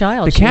defending the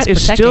child. The cat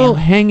is still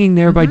hanging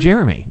there by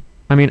Jeremy.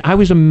 I mean, I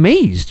was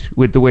amazed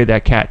with the way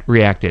that cat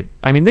reacted.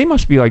 I mean, they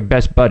must be like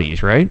best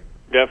buddies, right?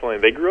 Definitely,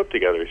 they grew up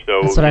together.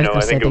 So that's what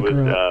I think it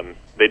was.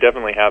 They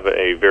definitely have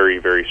a very,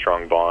 very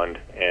strong bond,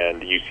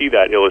 and you see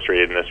that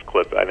illustrated in this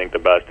clip. I think the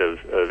best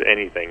of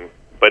anything.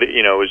 But it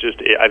was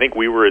just. I think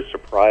we were as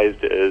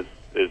surprised as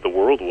the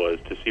world was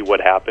to see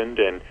what happened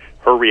and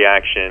her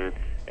reaction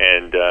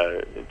and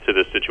to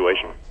this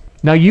situation.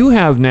 Now you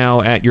have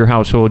at your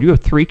household, you have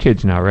 3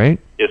 kids now, right?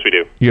 Yes, we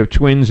do. You have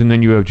twins, and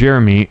then you have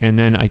Jeremy, and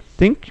then I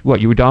think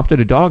you adopted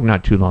a dog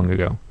not too long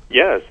ago.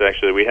 Yes,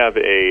 actually, we have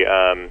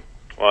a.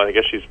 Well, I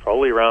guess she's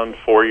probably around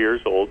 4 years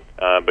old,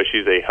 but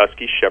she's a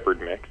Husky Shepherd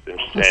mix, and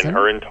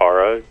her and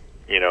Tara,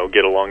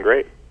 get along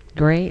great.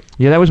 Great.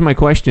 Yeah, that was my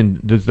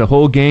question. Does the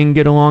whole gang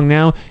get along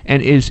now?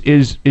 And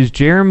is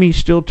Jeremy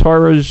still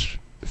Tara's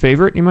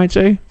favorite, you might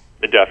say?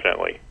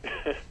 Definitely.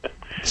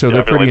 So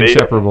they're pretty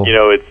inseparable.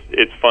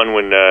 It's fun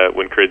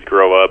when kids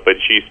grow up, but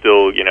she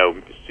still,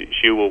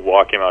 she will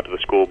walk him out to the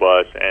school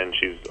bus, and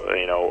she's,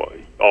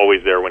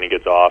 always there when he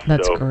gets off.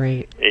 That's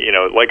great.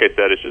 Like I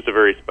said, it's just a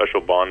very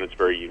special bond that's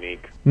very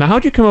unique. Now,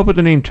 how'd you come up with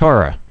the name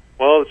Tara?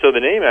 Well, so the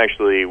name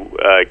actually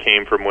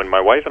came from when my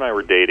wife and I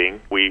were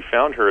dating. We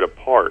found her at a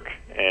park,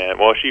 and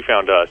she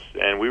found us,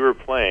 and we were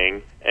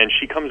playing, and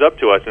she comes up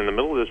to us in the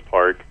middle of this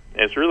park,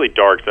 and it's really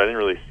dark, so I didn't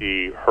really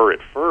see her at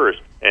first,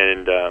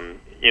 and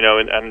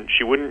and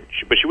she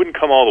wouldn't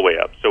come all the way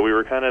up. So we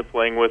were kind of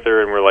playing with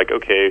her, and we're like,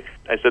 okay.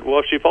 I said, well,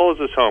 if she follows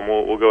us home,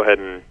 we'll go ahead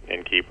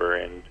and keep her.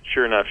 And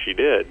sure enough, she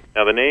did.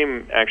 Now, the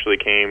name actually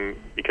came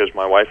because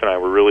my wife and I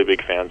were really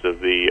big fans of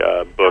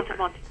the book,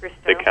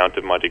 The Count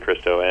of Monte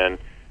Cristo. And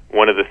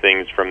one of the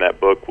things from that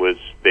book was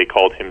they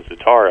called him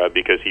Zatara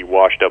because he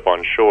washed up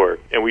on shore.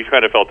 And we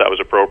kind of felt that was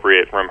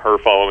appropriate from her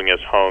following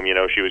us home.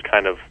 She was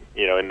kind of,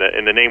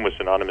 and the name was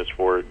synonymous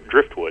for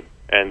driftwood.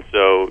 And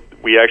so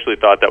we actually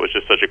thought that was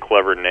just such a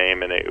clever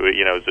name, and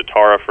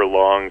Zatara for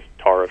long,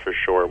 Tara for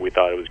short. We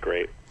thought it was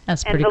great.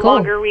 That's pretty cool. And the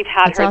longer we've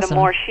had her, the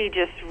more she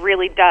just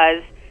really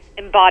does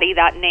embody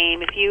that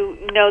name. If you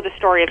know the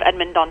story of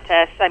Edmond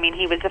Dantes, I mean,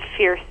 he was a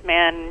fierce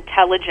man,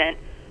 intelligent,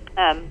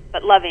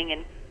 but loving,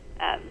 and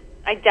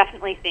I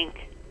definitely think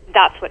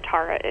that's what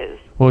Tara is.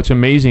 Well, it's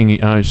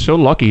amazing. So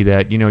lucky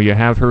that, you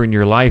have her in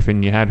your life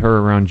and you had her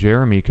around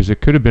Jeremy, because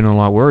it could have been a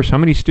lot worse. How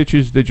many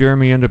stitches did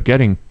Jeremy end up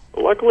getting?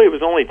 Well, luckily, it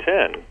was only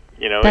 10.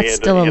 That's he had,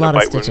 still he a lot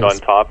had a of bite stitches. wound on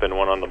top and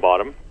one on the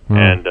bottom,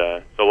 and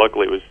so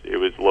luckily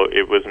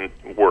it wasn't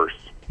worse.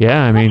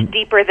 Yeah, I mean,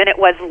 Deeper than it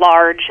was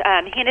large.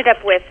 He ended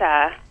up with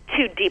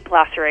 2 deep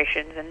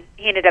lacerations, and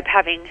he ended up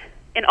having,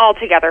 in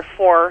altogether,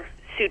 4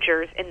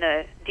 sutures in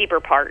the deeper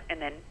part,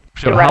 and then.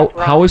 so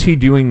how is he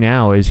doing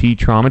now? Is he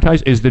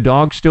traumatized? Is the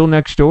dog still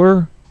next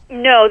door?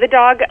 No, the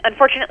dog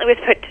unfortunately was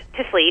put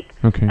to sleep.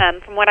 Okay.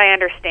 From what I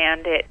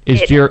understand, it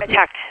Is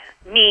attacked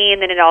me,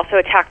 and then it also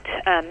attacked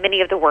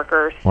many of the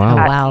workers Wow.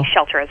 at Wow. the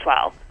shelter as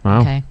well.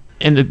 Wow. Okay.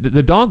 And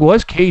the dog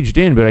was caged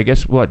in, but I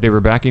guess they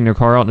were backing their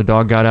car out and the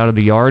dog got out of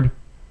the yard?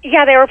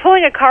 Yeah, they were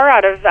pulling a car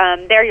out of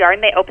their yard,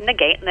 and they opened the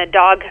gate, and the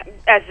dog,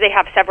 as they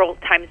have several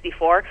times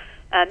before,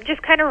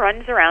 just kind of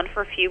runs around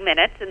for a few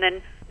minutes and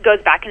then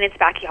goes back in its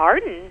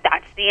backyard, and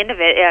that's the end of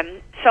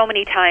it. So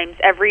many times,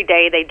 every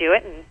day they do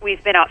it, and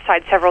we've been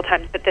outside several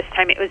times, but this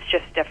time it was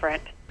just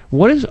different.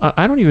 What is?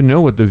 I don't even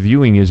know what the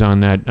viewing is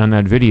on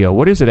that video.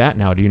 What is it at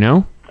now? Do you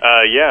know?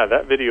 Yeah,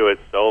 that video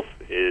itself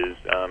is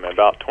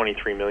about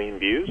 23 million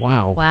views.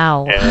 Wow.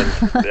 Wow. And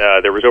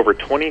there was over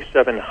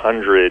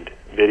 2,700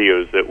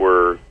 videos that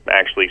were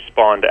actually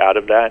spawned out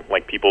of that,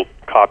 like people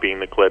copying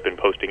the clip and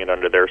posting it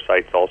under their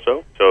sites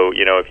also. So,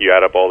 if you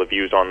add up all the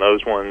views on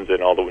those ones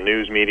and all the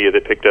news media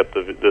that picked up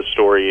the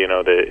story,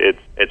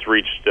 it's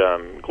reached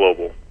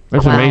global.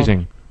 That's Wow.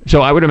 amazing.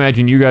 So I would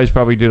imagine you guys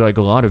probably did like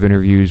a lot of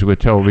interviews with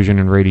television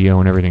and radio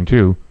and everything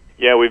too.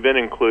 Yeah, we've been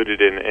included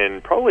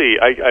in probably,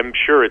 I'm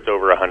sure it's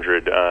over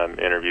 100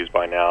 interviews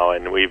by now,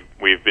 and we've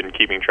been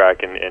keeping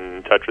track and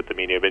in touch with the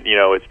media. But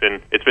it's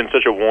been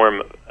such a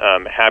warm,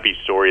 happy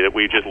story that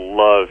we just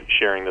love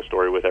sharing the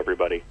story with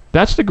everybody.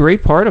 That's the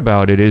great part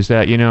about it, is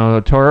that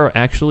Tara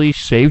actually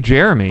saved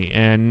Jeremy,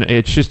 and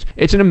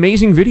it's an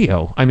amazing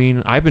video. I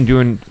mean, I've been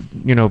doing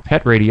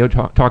pet radio,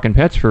 talking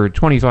pets for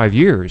 25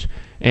 years.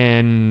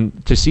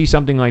 And to see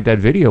something like that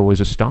video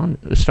was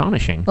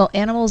astonishing. Well,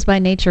 animals by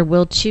nature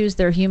will choose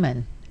their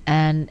human.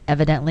 And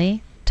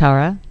evidently,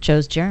 Tara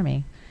chose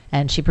Jeremy.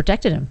 And she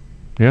protected him.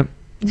 Yep.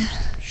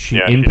 She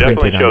definitely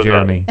imprinted on shows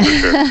Jeremy. up, for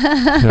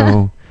sure.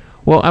 So,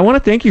 well, I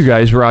want to thank you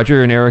guys,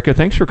 Roger and Erica.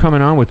 Thanks for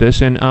coming on with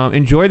this. And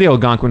enjoy the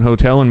Algonquin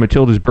Hotel and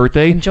Matilda's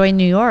birthday. Enjoy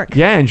New York.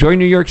 Yeah, enjoy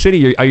New York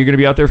City. Are you going to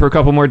be out there for a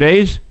couple more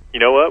days? You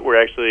know what? We're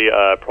actually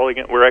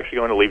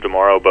going to leave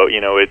tomorrow, but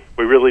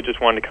we really just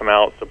wanted to come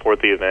out,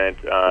 support the event.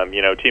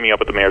 Teaming up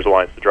with the Mayor's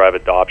Alliance to drive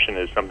adoption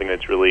is something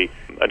that's really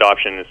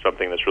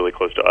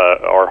close to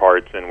our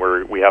hearts, and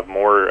we have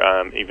more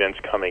events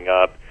coming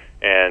up.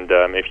 And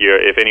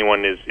if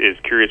anyone is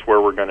curious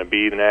where we're going to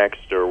be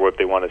next, or if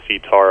they want to see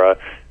Tara,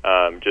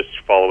 just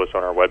follow us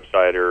on our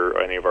website or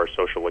any of our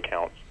social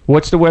accounts.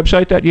 What's the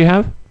website that you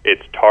have?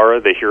 It's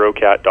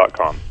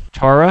TaraTheHeroCat.com.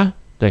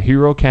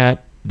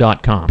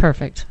 TaraTheHeroCat.com.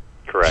 Perfect.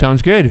 Correct.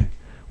 Sounds good.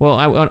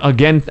 Well,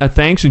 again,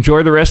 thanks.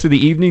 Enjoy the rest of the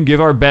evening.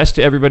 Give our best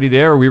to everybody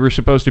there. We were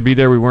supposed to be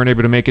there. We weren't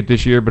able to make it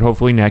this year, but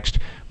hopefully next.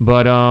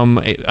 But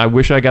I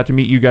wish I got to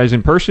meet you guys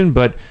in person,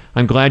 but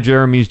I'm glad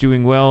Jeremy's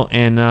doing well,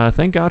 and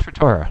thank God for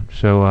Tara.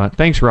 So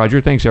thanks, Roger.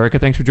 Thanks, Erica.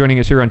 Thanks for joining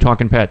us here on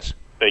Talkin' Pets.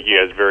 Thank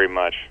you guys very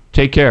much.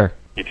 Take care.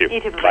 You too.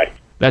 You too. Bye.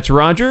 That's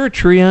Roger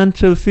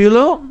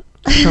Triantafilo,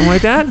 something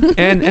like that,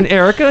 and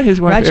Erica, his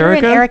wife Roger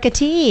Erica. and Erica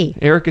T.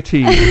 Erica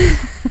T.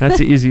 That's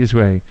the easiest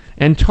way.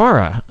 And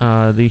Tara,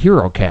 the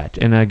Hero Cat.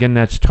 And again,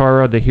 that's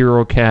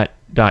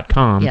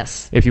TaraTheHeroCat.com.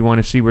 Yes. If you want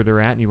to see where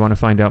they're at and you want to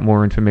find out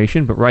more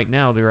information. But right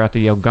now, they're at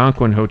the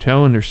Algonquin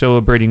Hotel, and they're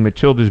celebrating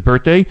Matilda's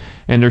birthday,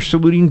 and they're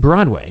saluting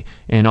Broadway.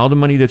 And all the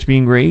money that's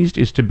being raised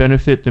is to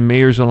benefit the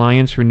Mayor's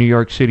Alliance for New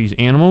York City's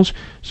Animals.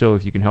 So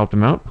if you can help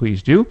them out,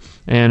 please do.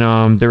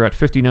 And they're at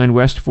 59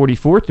 West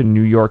 44th in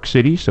New York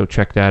City, so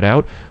check that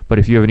out. But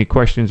if you have any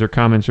questions or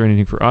comments or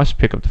anything for us,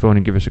 pick up the phone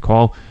and give us a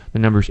call. The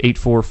number's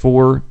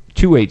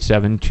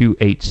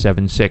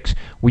 844-287-2876.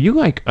 Were you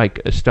like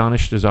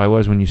astonished as I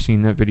was when you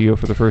seen that video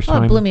for the first Oh,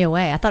 time? it blew me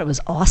away. I thought it was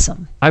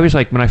awesome. I was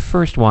like, when I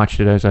first watched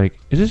it, I was like,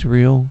 is this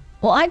real?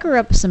 Well, I grew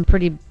up with some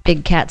pretty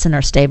big cats in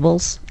our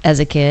stables as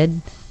a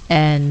kid,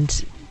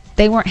 and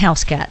they weren't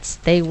house cats.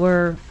 They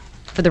were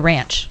for the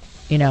ranch,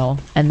 and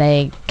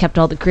they kept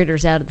all the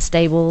critters out of the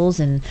stables,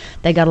 and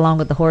they got along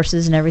with the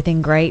horses and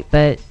everything great,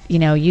 but,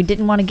 you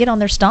didn't want to get on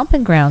their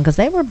stomping ground because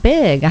they were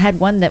big. I had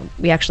one that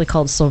we actually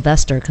called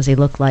Sylvester because he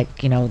looked like,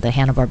 the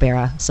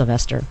Hanna-Barbera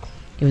Sylvester.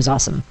 He was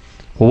awesome.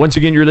 Well, once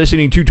again, you're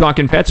listening to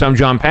Talkin' Pets. I'm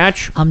John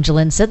Patch. I'm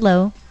Jalynn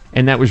Sidlow.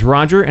 And that was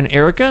Roger and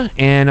Erica,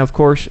 and, of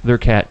course, their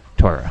cat,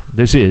 Tara.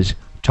 This is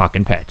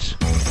Talkin' Pets.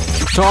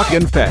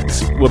 Talkin'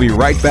 Pets. We'll be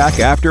right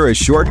back after a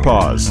short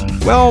pause.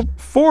 Well,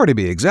 4 to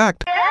be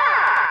exact.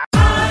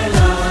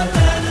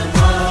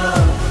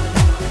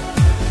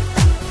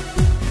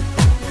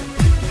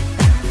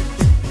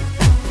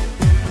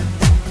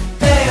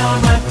 They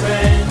are my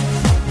friends,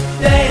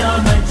 they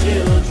are my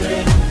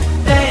children,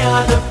 they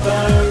are the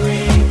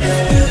furry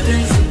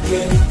builders and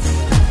gates.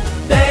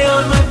 They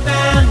are my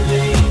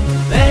family,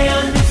 they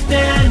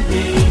understand me,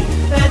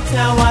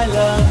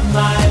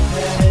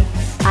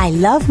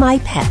 Love My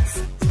Pets,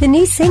 the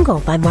new single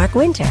by Mark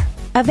Winter,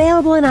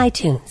 available in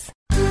iTunes.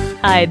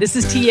 Hi, this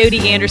is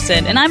Teody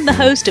Anderson, and I'm the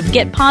host of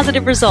Get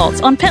Positive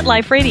Results on Pet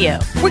Life Radio.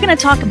 We're going to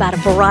talk about a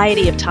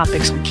variety of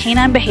topics on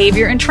canine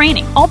behavior and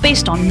training, all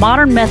based on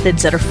modern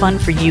methods that are fun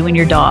for you and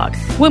your dog.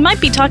 We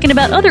might be talking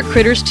about other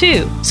critters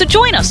too, so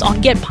join us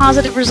on Get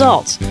Positive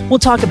Results. We'll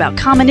talk about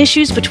common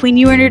issues between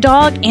you and your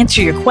dog,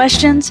 answer your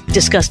questions,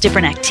 discuss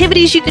different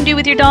activities you can do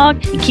with your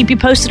dog, and keep you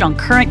posted on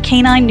current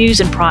canine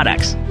news and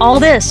products. All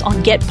this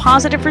on Get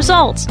Positive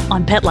Results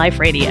on Pet Life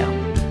Radio.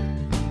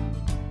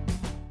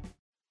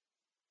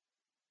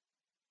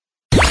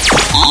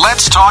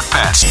 Let's talk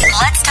pets.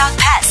 Let's talk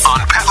pets On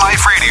Pet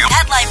Life Radio.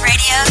 Pet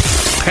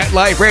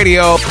Life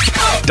Radio.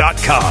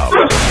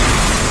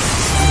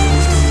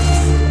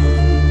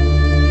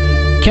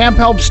 PetLifeRadio.com. Camp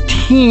helps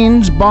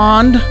teens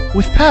bond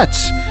with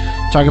pets.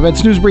 Talk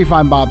Pets News Brief.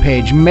 I'm Bob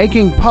Page.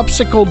 Making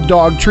popsicle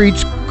dog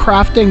treats,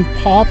 crafting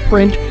paw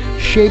print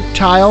shaped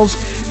tiles,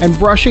 and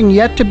brushing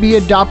yet to be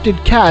adopted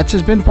cats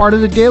has been part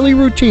of the daily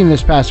routine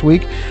this past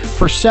week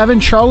for 7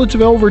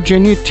 Charlottesville,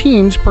 Virginia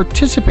teens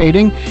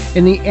participating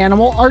in the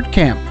Animal Art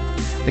Camp.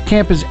 The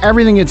camp is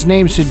everything its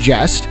name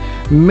suggests: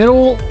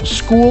 middle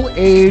school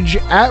age,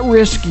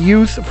 at-risk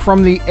youth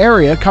from the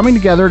area coming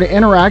together to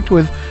interact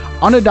with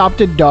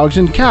unadopted dogs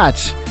and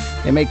cats.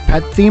 They make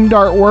pet-themed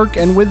artwork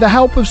and, with the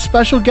help of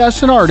special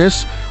guests and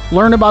artists,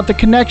 learn about the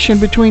connection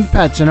between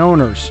pets and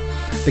owners.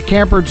 The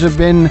campers have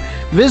been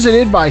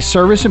visited by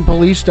service and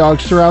police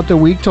dogs throughout the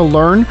week to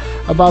learn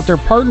about their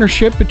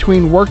partnership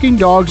between working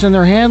dogs and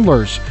their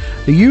handlers.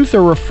 The youth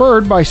are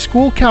referred by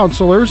school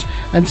counselors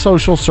and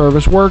social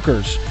service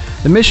workers.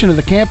 The mission of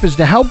the camp is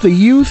to help the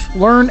youth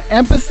learn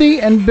empathy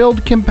and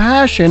build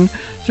compassion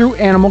through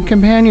animal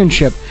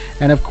companionship,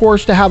 and of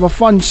course to have a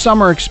fun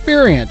summer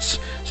experience,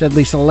 said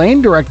Lisa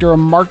Lane, Director of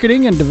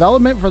Marketing and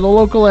Development for the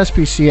local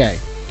SPCA.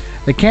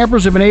 The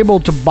campers have been able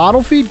to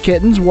bottle feed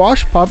kittens,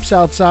 wash pups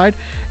outside,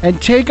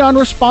 and take on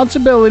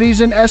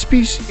responsibilities in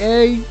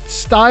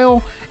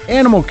SPCA-style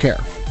animal care.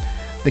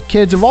 The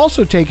kids have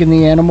also taken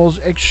the animals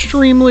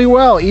extremely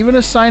well, even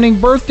assigning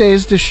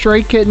birthdays to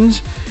stray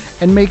kittens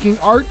and making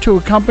art to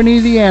accompany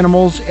the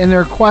animals in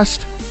their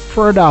quest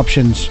for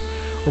adoptions.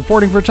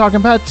 Reporting for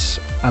Talking Pets,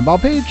 I'm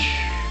Bob Page.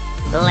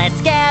 Let's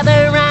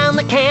gather around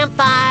the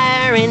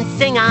campfire and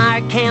sing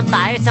our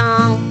campfire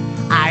song.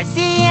 Our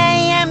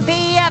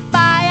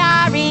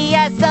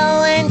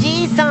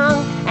CAMPFIRESONG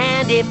song.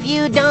 And if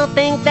you don't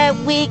think that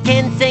we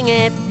can sing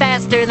it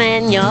faster,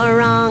 then you're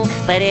wrong.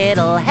 But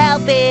it'll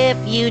help if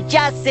you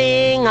just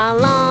sing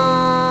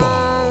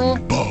along.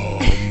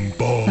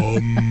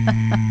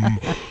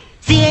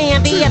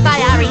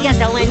 CAMPFIRESONG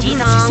song.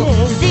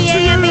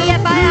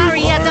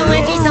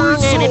 CAMPFIRESONG song.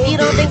 And if you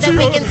don't think that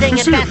we can sing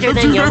it faster,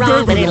 then you're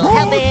wrong. But it'll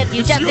help if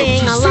you just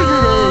sing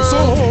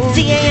along.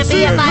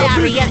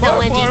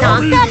 CAMPFIRESONG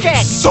song.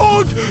 Patrick!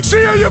 Song!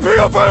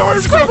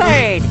 CAMPFIRESONG!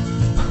 Squidward!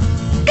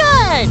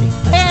 Good!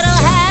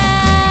 It'll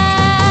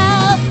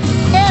help!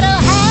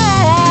 It'll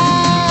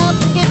help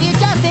if you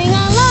just sing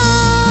along!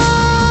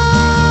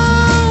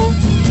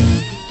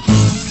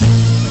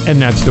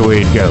 And that's the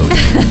way it goes.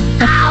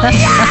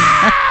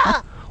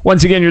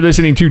 Once again, you're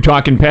listening to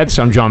Talking Pets.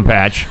 I'm John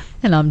Patch.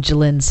 And I'm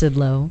Jalynn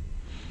Sidlow.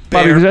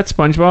 Bobby, is that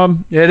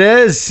SpongeBob? It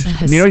is.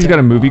 You know he's got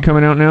a movie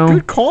coming out now?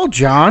 Good call,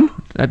 John.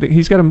 I think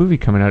he's got a movie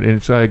coming out, and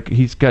it's like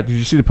he's got. Did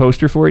you see the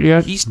poster for it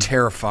yet? He's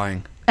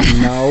terrifying.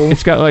 No.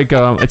 It's got like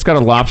it's got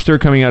a lobster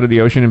coming out of the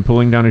ocean and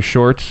pulling down his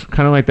shorts,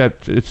 kind of like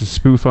that. It's a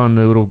spoof on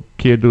the little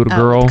kid, the little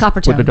girl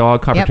Coppertone. with the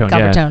dog. Coppertone,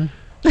 Yep, Coppertone.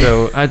 Yeah.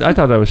 So I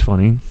thought that was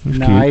funny. It was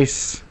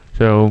Nice. Cute.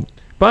 So.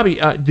 Bobby,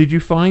 did you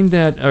find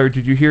that, or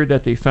did you hear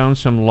that they found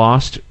some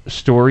lost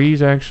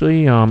stories,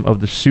 actually, of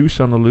the Seuss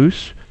on the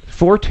loose?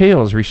 4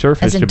 tales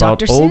resurfaced about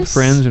Dr. old Seuss?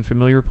 friends and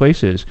familiar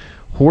places.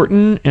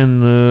 Horton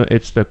and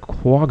it's the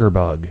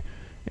Quaggerbug,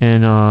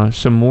 and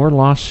some more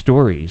lost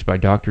stories by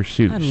Dr.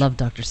 Seuss. I love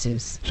Dr.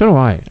 Seuss. So do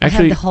I.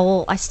 Actually,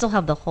 I still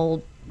have the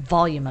whole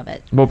volume of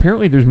it. well,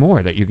 apparently there's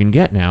more that you can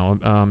get now.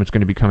 It's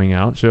going to be coming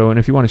out. So, and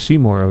if you want to see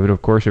more of it,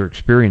 of course, or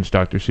experience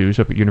Dr. Seuss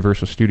up at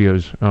Universal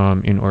Studios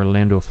in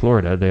Orlando,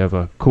 Florida. They have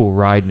a cool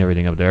ride and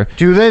everything up there.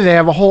 Do they? They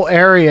have a whole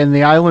area in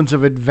the Islands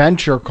of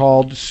Adventure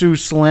called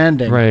Seuss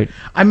Landing. Right.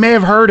 I may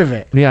have heard of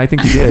it. Yeah, I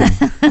think you did.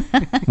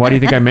 Why do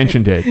you think I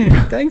mentioned it?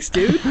 Thanks,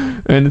 dude.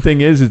 And the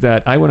thing is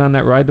that I went on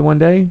that ride the one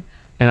day,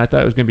 and I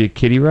thought it was going to be a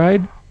kiddie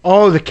ride.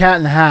 Oh, the Cat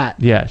in the Hat.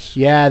 Yes.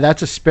 Yeah,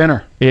 that's a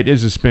spinner. It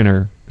is a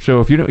spinner. So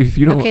if you don't,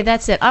 Okay,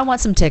 that's it. I want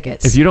some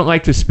tickets. if you don't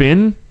like to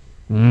spin,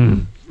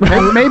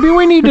 Maybe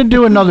we need to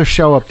do another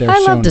show up there I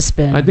soon. love to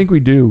spin. I think we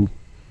do.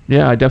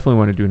 Yeah, I definitely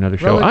want to do another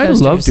show. Roller I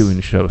love coasters. doing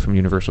the show from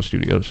Universal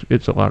Studios.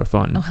 It's a lot of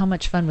fun. Oh, how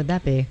much fun would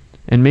that be?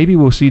 And maybe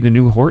we'll see the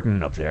new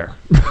Horton up there.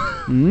 Or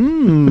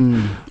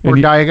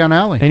Diagon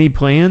Alley. Any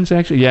plans,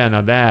 actually? Yeah,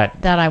 now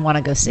that. That I want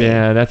to go see.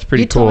 Yeah, that's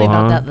pretty you cool, told me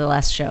about huh? that the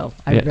last show.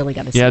 I really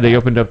got to see Yeah, they that.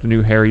 opened up the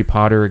new Harry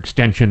Potter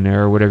extension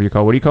there, or whatever you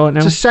call it. What do you call it now?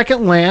 It's a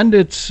second land.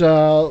 It's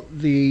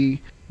the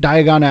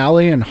Diagon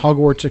Alley and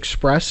Hogwarts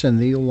Express and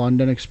the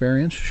London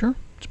Experience. Sure.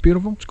 It's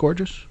beautiful. It's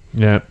gorgeous.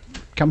 Yeah.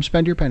 come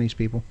spend your pennies,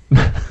 people.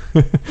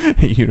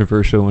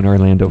 Universal in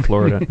Orlando,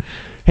 Florida.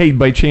 Hey,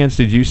 by chance,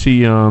 did you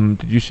see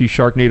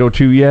Sharknado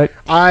 2 yet?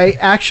 I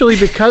actually,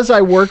 because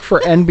I work for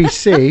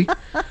NBC,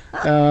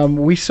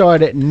 we saw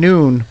it at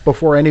noon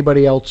before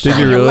anybody else saw it. Did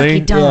you really? Lucky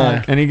dog.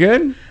 Yeah. Any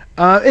good?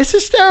 It's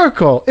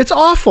hysterical. It's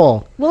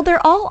awful. Well,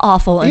 they're all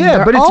awful, and Yeah,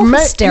 they're but it's all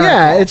meant. hysterical.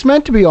 Yeah, it's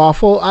meant to be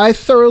awful. I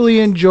thoroughly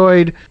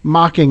enjoyed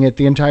mocking it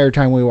the entire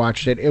time we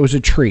watched it. It was a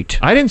treat.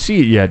 I didn't see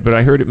it yet, but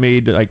I heard it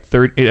made like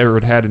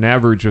it had an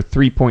average of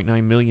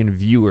 3.9 million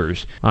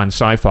viewers on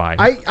Sci-Fi.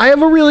 I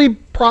have a really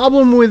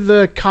problem with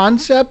the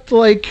concept.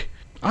 Like,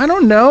 I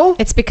don't know.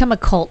 It's become a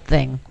cult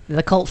thing.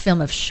 The cult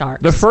film of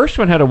sharks. The first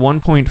one had a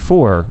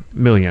 1.4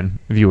 million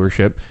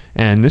viewership,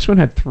 and this one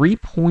had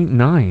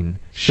 3.9.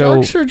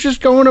 Sharks are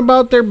just going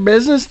about their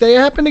business. They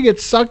happen to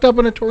get sucked up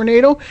in a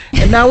tornado,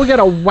 and now we got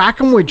to whack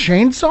them with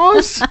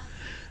chainsaws?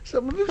 So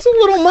it's a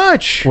little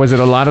much. Was it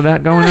a lot of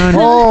that going on?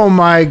 Oh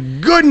my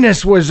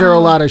goodness, was there a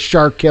lot of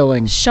shark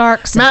killing?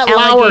 Sharks Matt and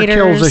Lauer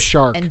alligators kills a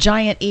shark. and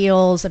giant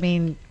eels. I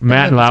mean,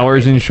 Matt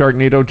Lauer's in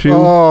Sharknado 2?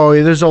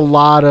 Oh, there's a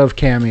lot of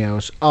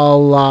cameos. A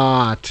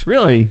lot.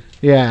 Really?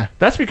 Yeah.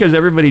 That's because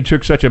everybody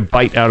took such a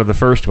bite out of the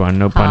first one,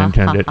 no pun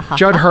intended.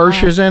 Judd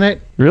Hirsch is in it.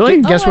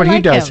 Really? Guess what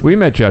he does? We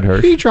met Judd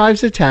Hirsch. He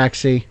drives a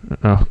taxi.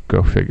 Oh,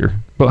 go figure.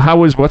 But how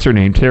was, what's her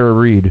name? Tara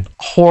Reid.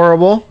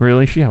 Horrible.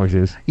 Really? She always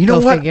is. You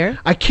know Go what? figure.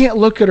 I can't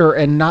look at her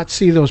and not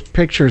see those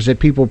pictures that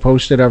people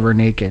posted of her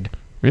naked.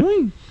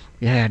 Really?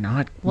 Yeah,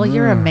 not. Well,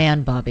 you're a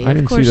man, Bobby. I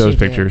didn't of course see those you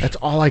do. pictures. That's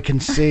all I can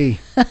see.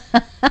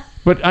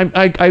 But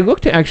I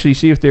looked to actually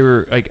see if they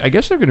were, I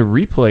guess they're going to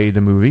replay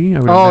the movie. I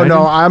would Oh, imagine.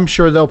 no, I'm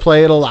sure they'll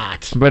play it a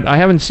lot. But I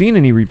haven't seen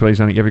any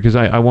replays on it yet because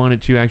I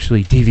wanted to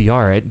actually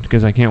DVR it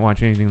because I can't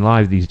watch anything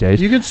live these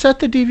days. You can set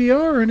the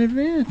DVR in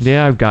advance.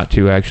 Yeah, I've got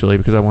to actually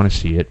because I want to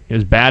see it.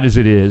 As bad as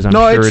it is, I'm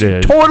sure it's it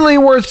is. totally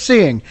worth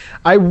seeing.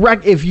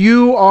 If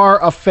you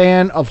are a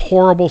fan of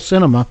horrible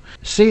cinema,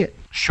 see it.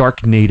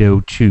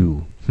 Sharknado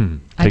 2.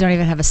 I don't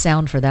even have a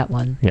sound for that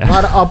one. Yeah. A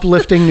lot of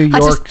uplifting New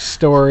York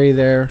story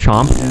there.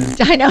 Chomp.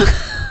 I know.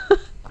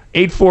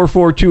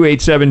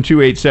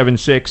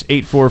 844-287-2876,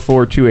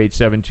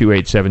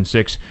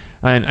 844-287-2876.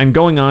 And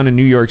going on in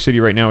New York City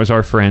right now is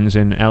our friends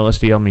in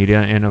LSDL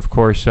Media, and of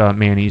course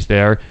Manny's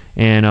there,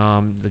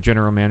 and the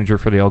general manager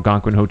for the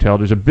Algonquin Hotel.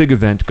 There's a big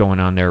event going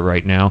on there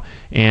right now,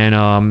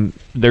 and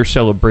they're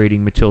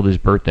celebrating Matilda's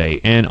birthday.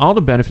 And all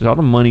the benefits, all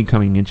the money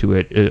coming into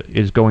it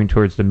is going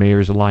towards the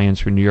Mayor's Alliance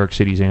for New York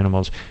City's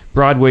Animals.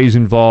 Broadway's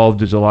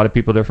involved. There's a lot of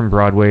people there from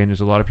Broadway, and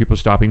there's a lot of people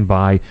stopping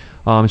by.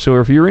 So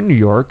if you're in New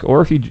York,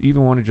 or if you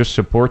even want to just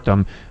support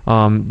them,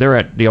 they're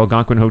at the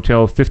Algonquin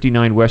Hotel,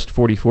 59 West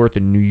 44th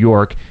in New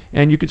York,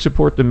 and you can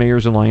support the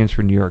Mayor's Alliance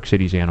for New York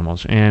City's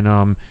Animals and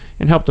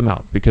help them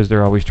out because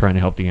they're always trying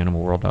to help the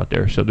animal world out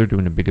there. So they're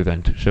doing a big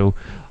event. So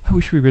I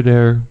wish we were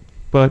there,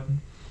 but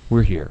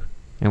we're here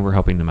and we're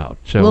helping them out.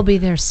 So We'll be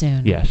there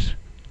soon. Yes,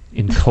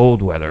 in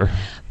cold weather.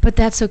 But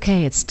that's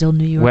okay. It's still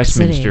New York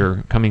Westminster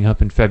City. coming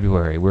up in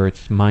February where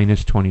it's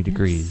minus 20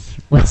 degrees.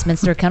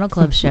 Westminster Kennel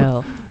Club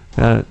show.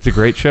 It's a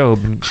great show.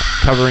 Been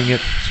covering it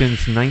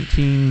since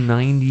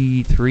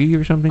 1993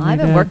 or something I've like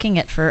been that. working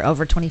it for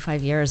over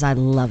 25 years. I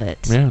love it.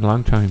 Yeah, a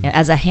long time. Yeah,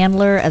 as a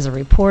handler, as a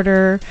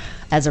reporter,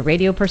 as a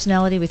radio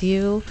personality with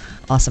you.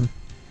 Awesome.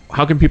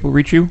 How can people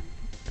reach you?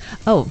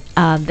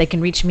 They can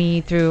reach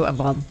me through,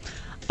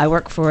 I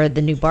work for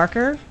the New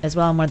Barker as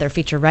well. I'm one of their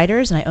feature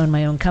writers, and I own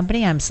my own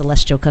company. I'm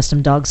Celestial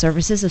Custom Dog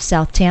Services of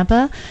South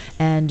Tampa,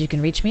 and you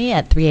can reach me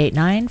at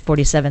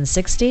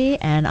 389-4760,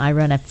 and I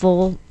run a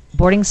full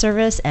boarding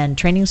service and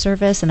training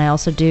service, and I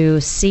also do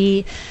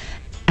GCC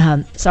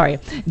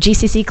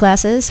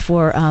classes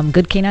for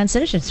good canine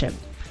citizenship.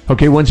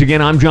 Okay, once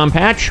again, I'm John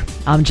Patch.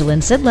 I'm Jalynn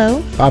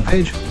Sidlow. Bob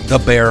Page. The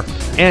Bear.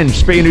 And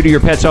spay and neuter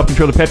your pets, help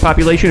control the pet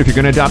population. If you're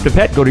going to adopt a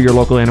pet, go to your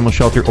local animal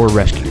shelter or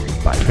rescue.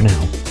 Bye for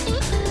now.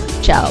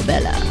 Ciao,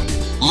 Bella.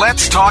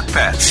 Let's Talk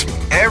Pets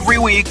every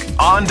week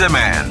on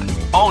demand,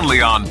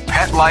 only on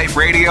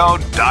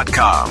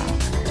PetLifeRadio.com.